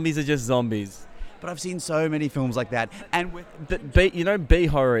 Sometimes zombies are just zombies. But I've seen so many films like that. And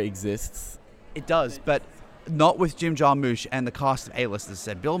B-horror exists. It does, but not with Jim Jarmusch and the cast of A-listers.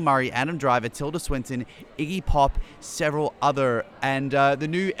 Said Bill Murray, Adam Driver, Tilda Swinton, Iggy Pop, several other... And the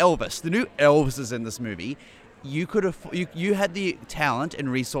new Elvis. The new Elvis is in this movie. You had the talent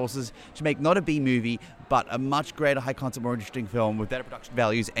and resources to make not a B movie, but a much greater, high concept, more interesting film with better production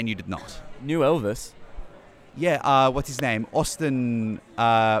values, and you did not. New Elvis? Yeah, what's his name? Austin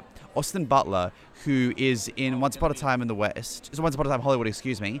Butler, who is in Once Upon a Time in the West, Once Upon a Time Hollywood,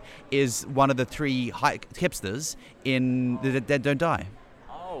 is one of the three hipsters in The Dead Don't Die.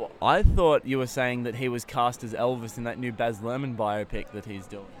 Oh, I thought you were saying that he was cast as Elvis in that new Baz Luhrmann biopic that he's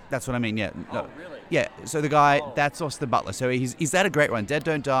doing. That's what I mean, yeah. No. Oh, really? Yeah, so the guy, that's Austin Butler. So he's that a great one. Dead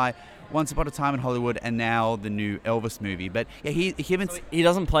Don't Die, Once Upon a Time in Hollywood, and now the new Elvis movie. But yeah, he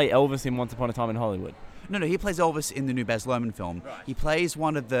doesn't play Elvis in Once Upon a Time in Hollywood. No, he plays Elvis in the new Baz Luhrmann film. Right. He plays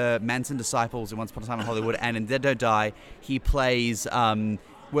one of the Manson disciples in Once Upon a Time in Hollywood, and in Dead Don't Die, he plays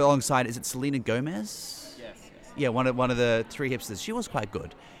alongside, is it Selena Gomez? Yes. Yeah, one of the three hipsters. She was quite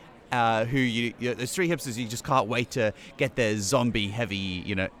good. Those three hipsters, you just can't wait to get their zombie heavy,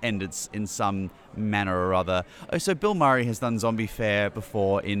 ended in some manner or other. Oh, so Bill Murray has done Zombie Fair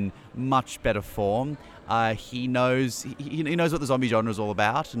before in much better form. He knows what the zombie genre is all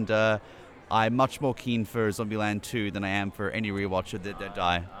about, and I'm much more keen for Zombieland 2 than I am for any rewatch of Dead Don't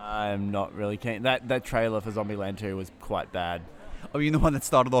Die. I'm not really keen. That trailer for Zombieland 2 was quite bad. Oh, the one that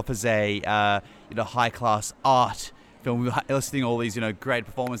started off as a high class art film, listing all these great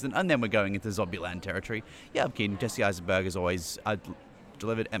performances, and then we're going into Zombieland territory. Yeah, I'm keen. Jesse Eisenberg has always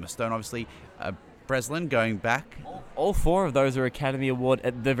delivered. Emma Stone, obviously. Breslin going back. All four of those are Academy Award,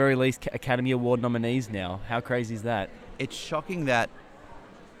 at the very least, Academy Award nominees now. How crazy is that? It's shocking that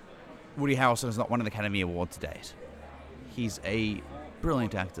Woody Harrelson has not won an Academy Award to date. He's a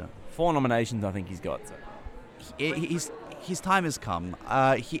brilliant actor. 4 nominations, I think he's got. So. His time has come.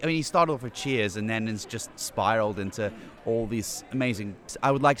 He started off with Cheers and then it's just spiraled into all these amazing...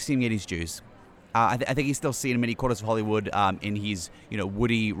 I would like to see him get his dues. I think he's still seen many quarters of Hollywood in his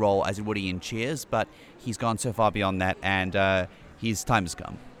Woody role as Woody in Cheers, but he's gone so far beyond that, and his time has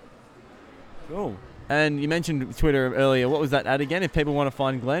come. Cool. And you mentioned Twitter earlier. What was that ad again? If people want to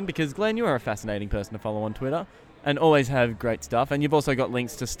find Glenn, because Glenn, you are a fascinating person to follow on Twitter, and always have great stuff. And you've also got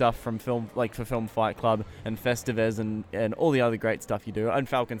links to stuff from film, like for Film Fight Club and Festivus and all the other great stuff you do, and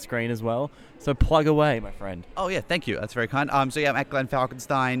Falcon Screen as well. So plug away, my friend. Oh yeah, thank you. That's very kind. So yeah, I'm at Glenn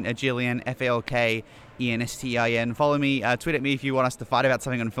Falkenstein, Gillian, FALKENSTIN. Follow me, tweet at me if you want us to fight about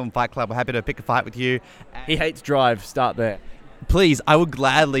something on Film Fight Club. We're happy to pick a fight with you. He hates Drive. Start there. Please, I would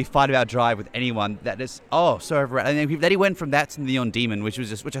gladly fight about Drive with anyone. That is so overrated. And then he went from that to Neon Demon, which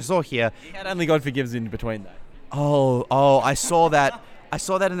I saw here. He had Only God Forgives in between that. Oh, I saw that. I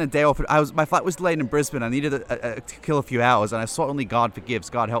saw that in a day off. My flight was delayed in Brisbane. I needed to kill a few hours, and I saw Only God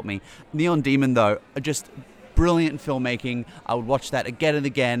Forgives. God help me. Neon Demon, though, just brilliant filmmaking. I would watch that again and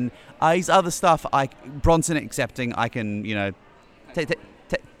again. His other stuff, Bronson accepting, I can,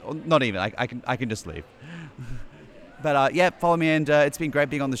 not even. I can just leave. But follow me, and it's been great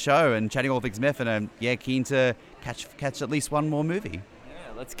being on the show and chatting all things myth, and keen to catch at least one more movie. Yeah,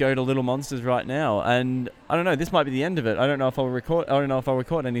 let's go to Little Monsters right now. And I don't know, this might be the end of it. I don't know if I'll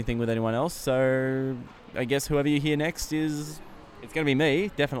record anything with anyone else. So I guess whoever you hear next it's going to be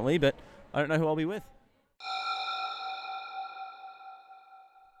me, definitely. But I don't know who I'll be with.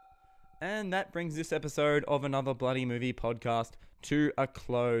 And that brings this episode of Another Bloody Movie podcast to a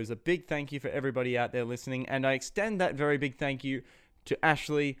close. A big thank you for everybody out there listening, and I extend that very big thank you to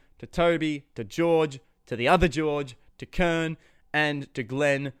Ashley, to Toby, to George, to the other George, to Kern, and to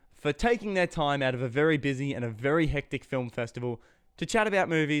Glenn for taking their time out of a very busy and a very hectic film festival to chat about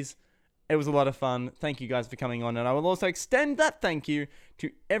movies. It was a lot of fun. Thank you guys for coming on, and I will also extend that thank you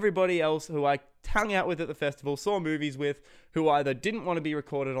to everybody else who I hung out with at the festival, saw movies with, who either didn't want to be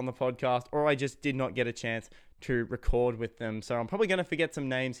recorded on the podcast or I just did not get a chance to record with them. So I'm probably going to forget some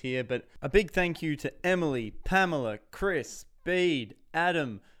names here, but a big thank you to Emily, Pamela, Chris, Bede,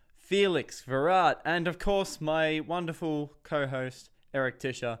 Adam, Felix, Virat, and of course my wonderful co-host, Eric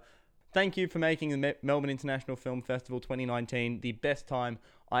Tischer. Thank you for making the Melbourne International Film Festival 2019 the best time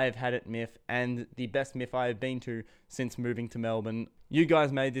I have had at MIF and the best MIF I have been to since moving to Melbourne. You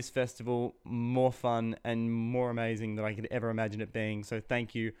guys made this festival more fun and more amazing than I could ever imagine it being, so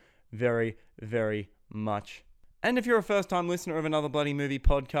thank you very, very much. And if you're a first-time listener of Another Bloody Movie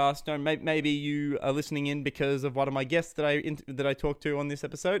podcast, maybe you are listening in because of one of my guests that I talked to on this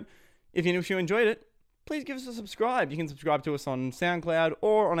episode. If you enjoyed it, please give us a subscribe. You can subscribe to us on SoundCloud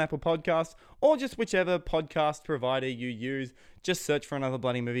or on Apple Podcasts or just whichever podcast provider you use. Just search for Another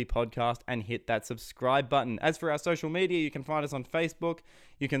Bloody Movie podcast and hit that subscribe button. As for our social media, you can find us on Facebook.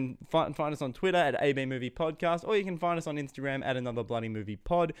 You can find us on Twitter at AB Movie Podcast, or you can find us on Instagram at Another Bloody Movie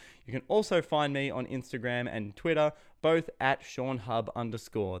Pod. You can also find me on Instagram and Twitter, both at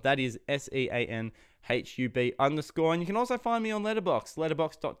SeanHub_. That is SeanHub_. And you can also find me on Letterboxd,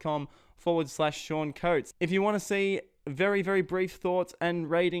 letterboxd.com/Sean Coates. If you want to see very, very brief thoughts and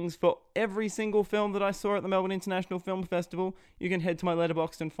ratings for every single film that I saw at the Melbourne International Film Festival, you can head to my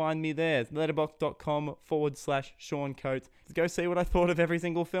Letterboxd and find me there. letterboxd.com/Sean Coates. Go see what I thought of every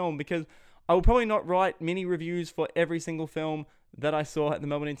single film, because I will probably not write mini reviews for every single film that I saw at the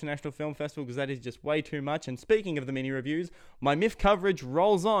Melbourne International Film Festival, because that is just way too much. And speaking of the mini reviews, my MIF coverage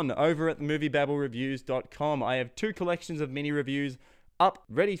rolls on over at moviebabblereviews.com. I have 2 collections of mini reviews up,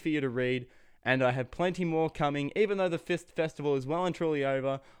 ready for you to read, and I have plenty more coming. Even though the festival is well and truly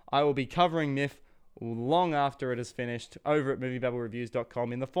over, I will be covering MIF long after it is finished over at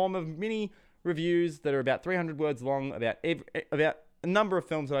moviebabblereviews.com in the form of mini reviews that are about 300 words long about a number of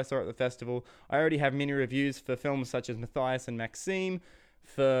films that I saw at the festival. I already have mini reviews for films such as Matthias and Maxime,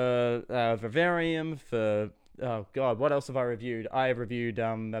 for Vivarium, for... Oh, God, what else have I reviewed? I have reviewed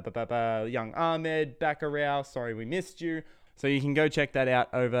Young Ahmed, Bacurau, Sorry We Missed You. So you can go check that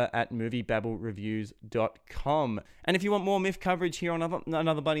out over at moviebabblereviews.com. And if you want more MIF coverage here on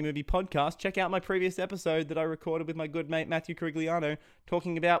Another Bloody Movie podcast, check out my previous episode that I recorded with my good mate Matthew Corigliano,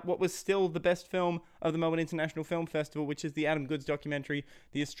 talking about what was still the best film of the Melbourne International Film Festival, which is the Adam Goodes documentary,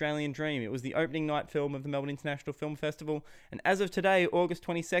 The Australian Dream. It was the opening night film of the Melbourne International Film Festival. And as of today, August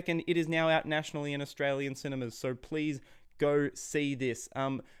 22nd, it is now out nationally in Australian cinemas. So please go see this.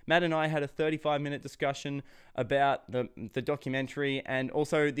 Matt and I had a 35-minute discussion about the documentary and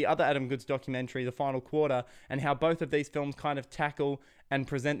also the other Adam Goodes documentary, The Final Quarter, and how both of these films kind of tackle and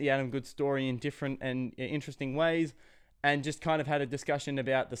present the Adam Goodes story in different and interesting ways, and just kind of had a discussion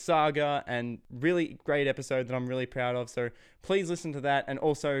about the saga, and really great episode that I'm really proud of. So please listen to that, and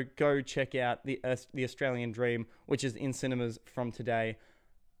also go check out the Australian Dream, which is in cinemas from today.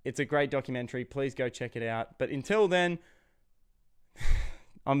 It's a great documentary. Please go check it out. But until then,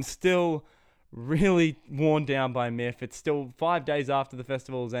 I'm still really worn down by MIF. It's still 5 days after the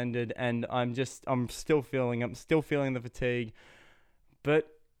festival has ended, and I'm still feeling the fatigue. But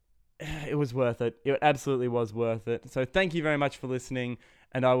it was worth it. It absolutely was worth it. So thank you very much for listening,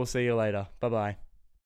 and I will see you later. Bye-bye.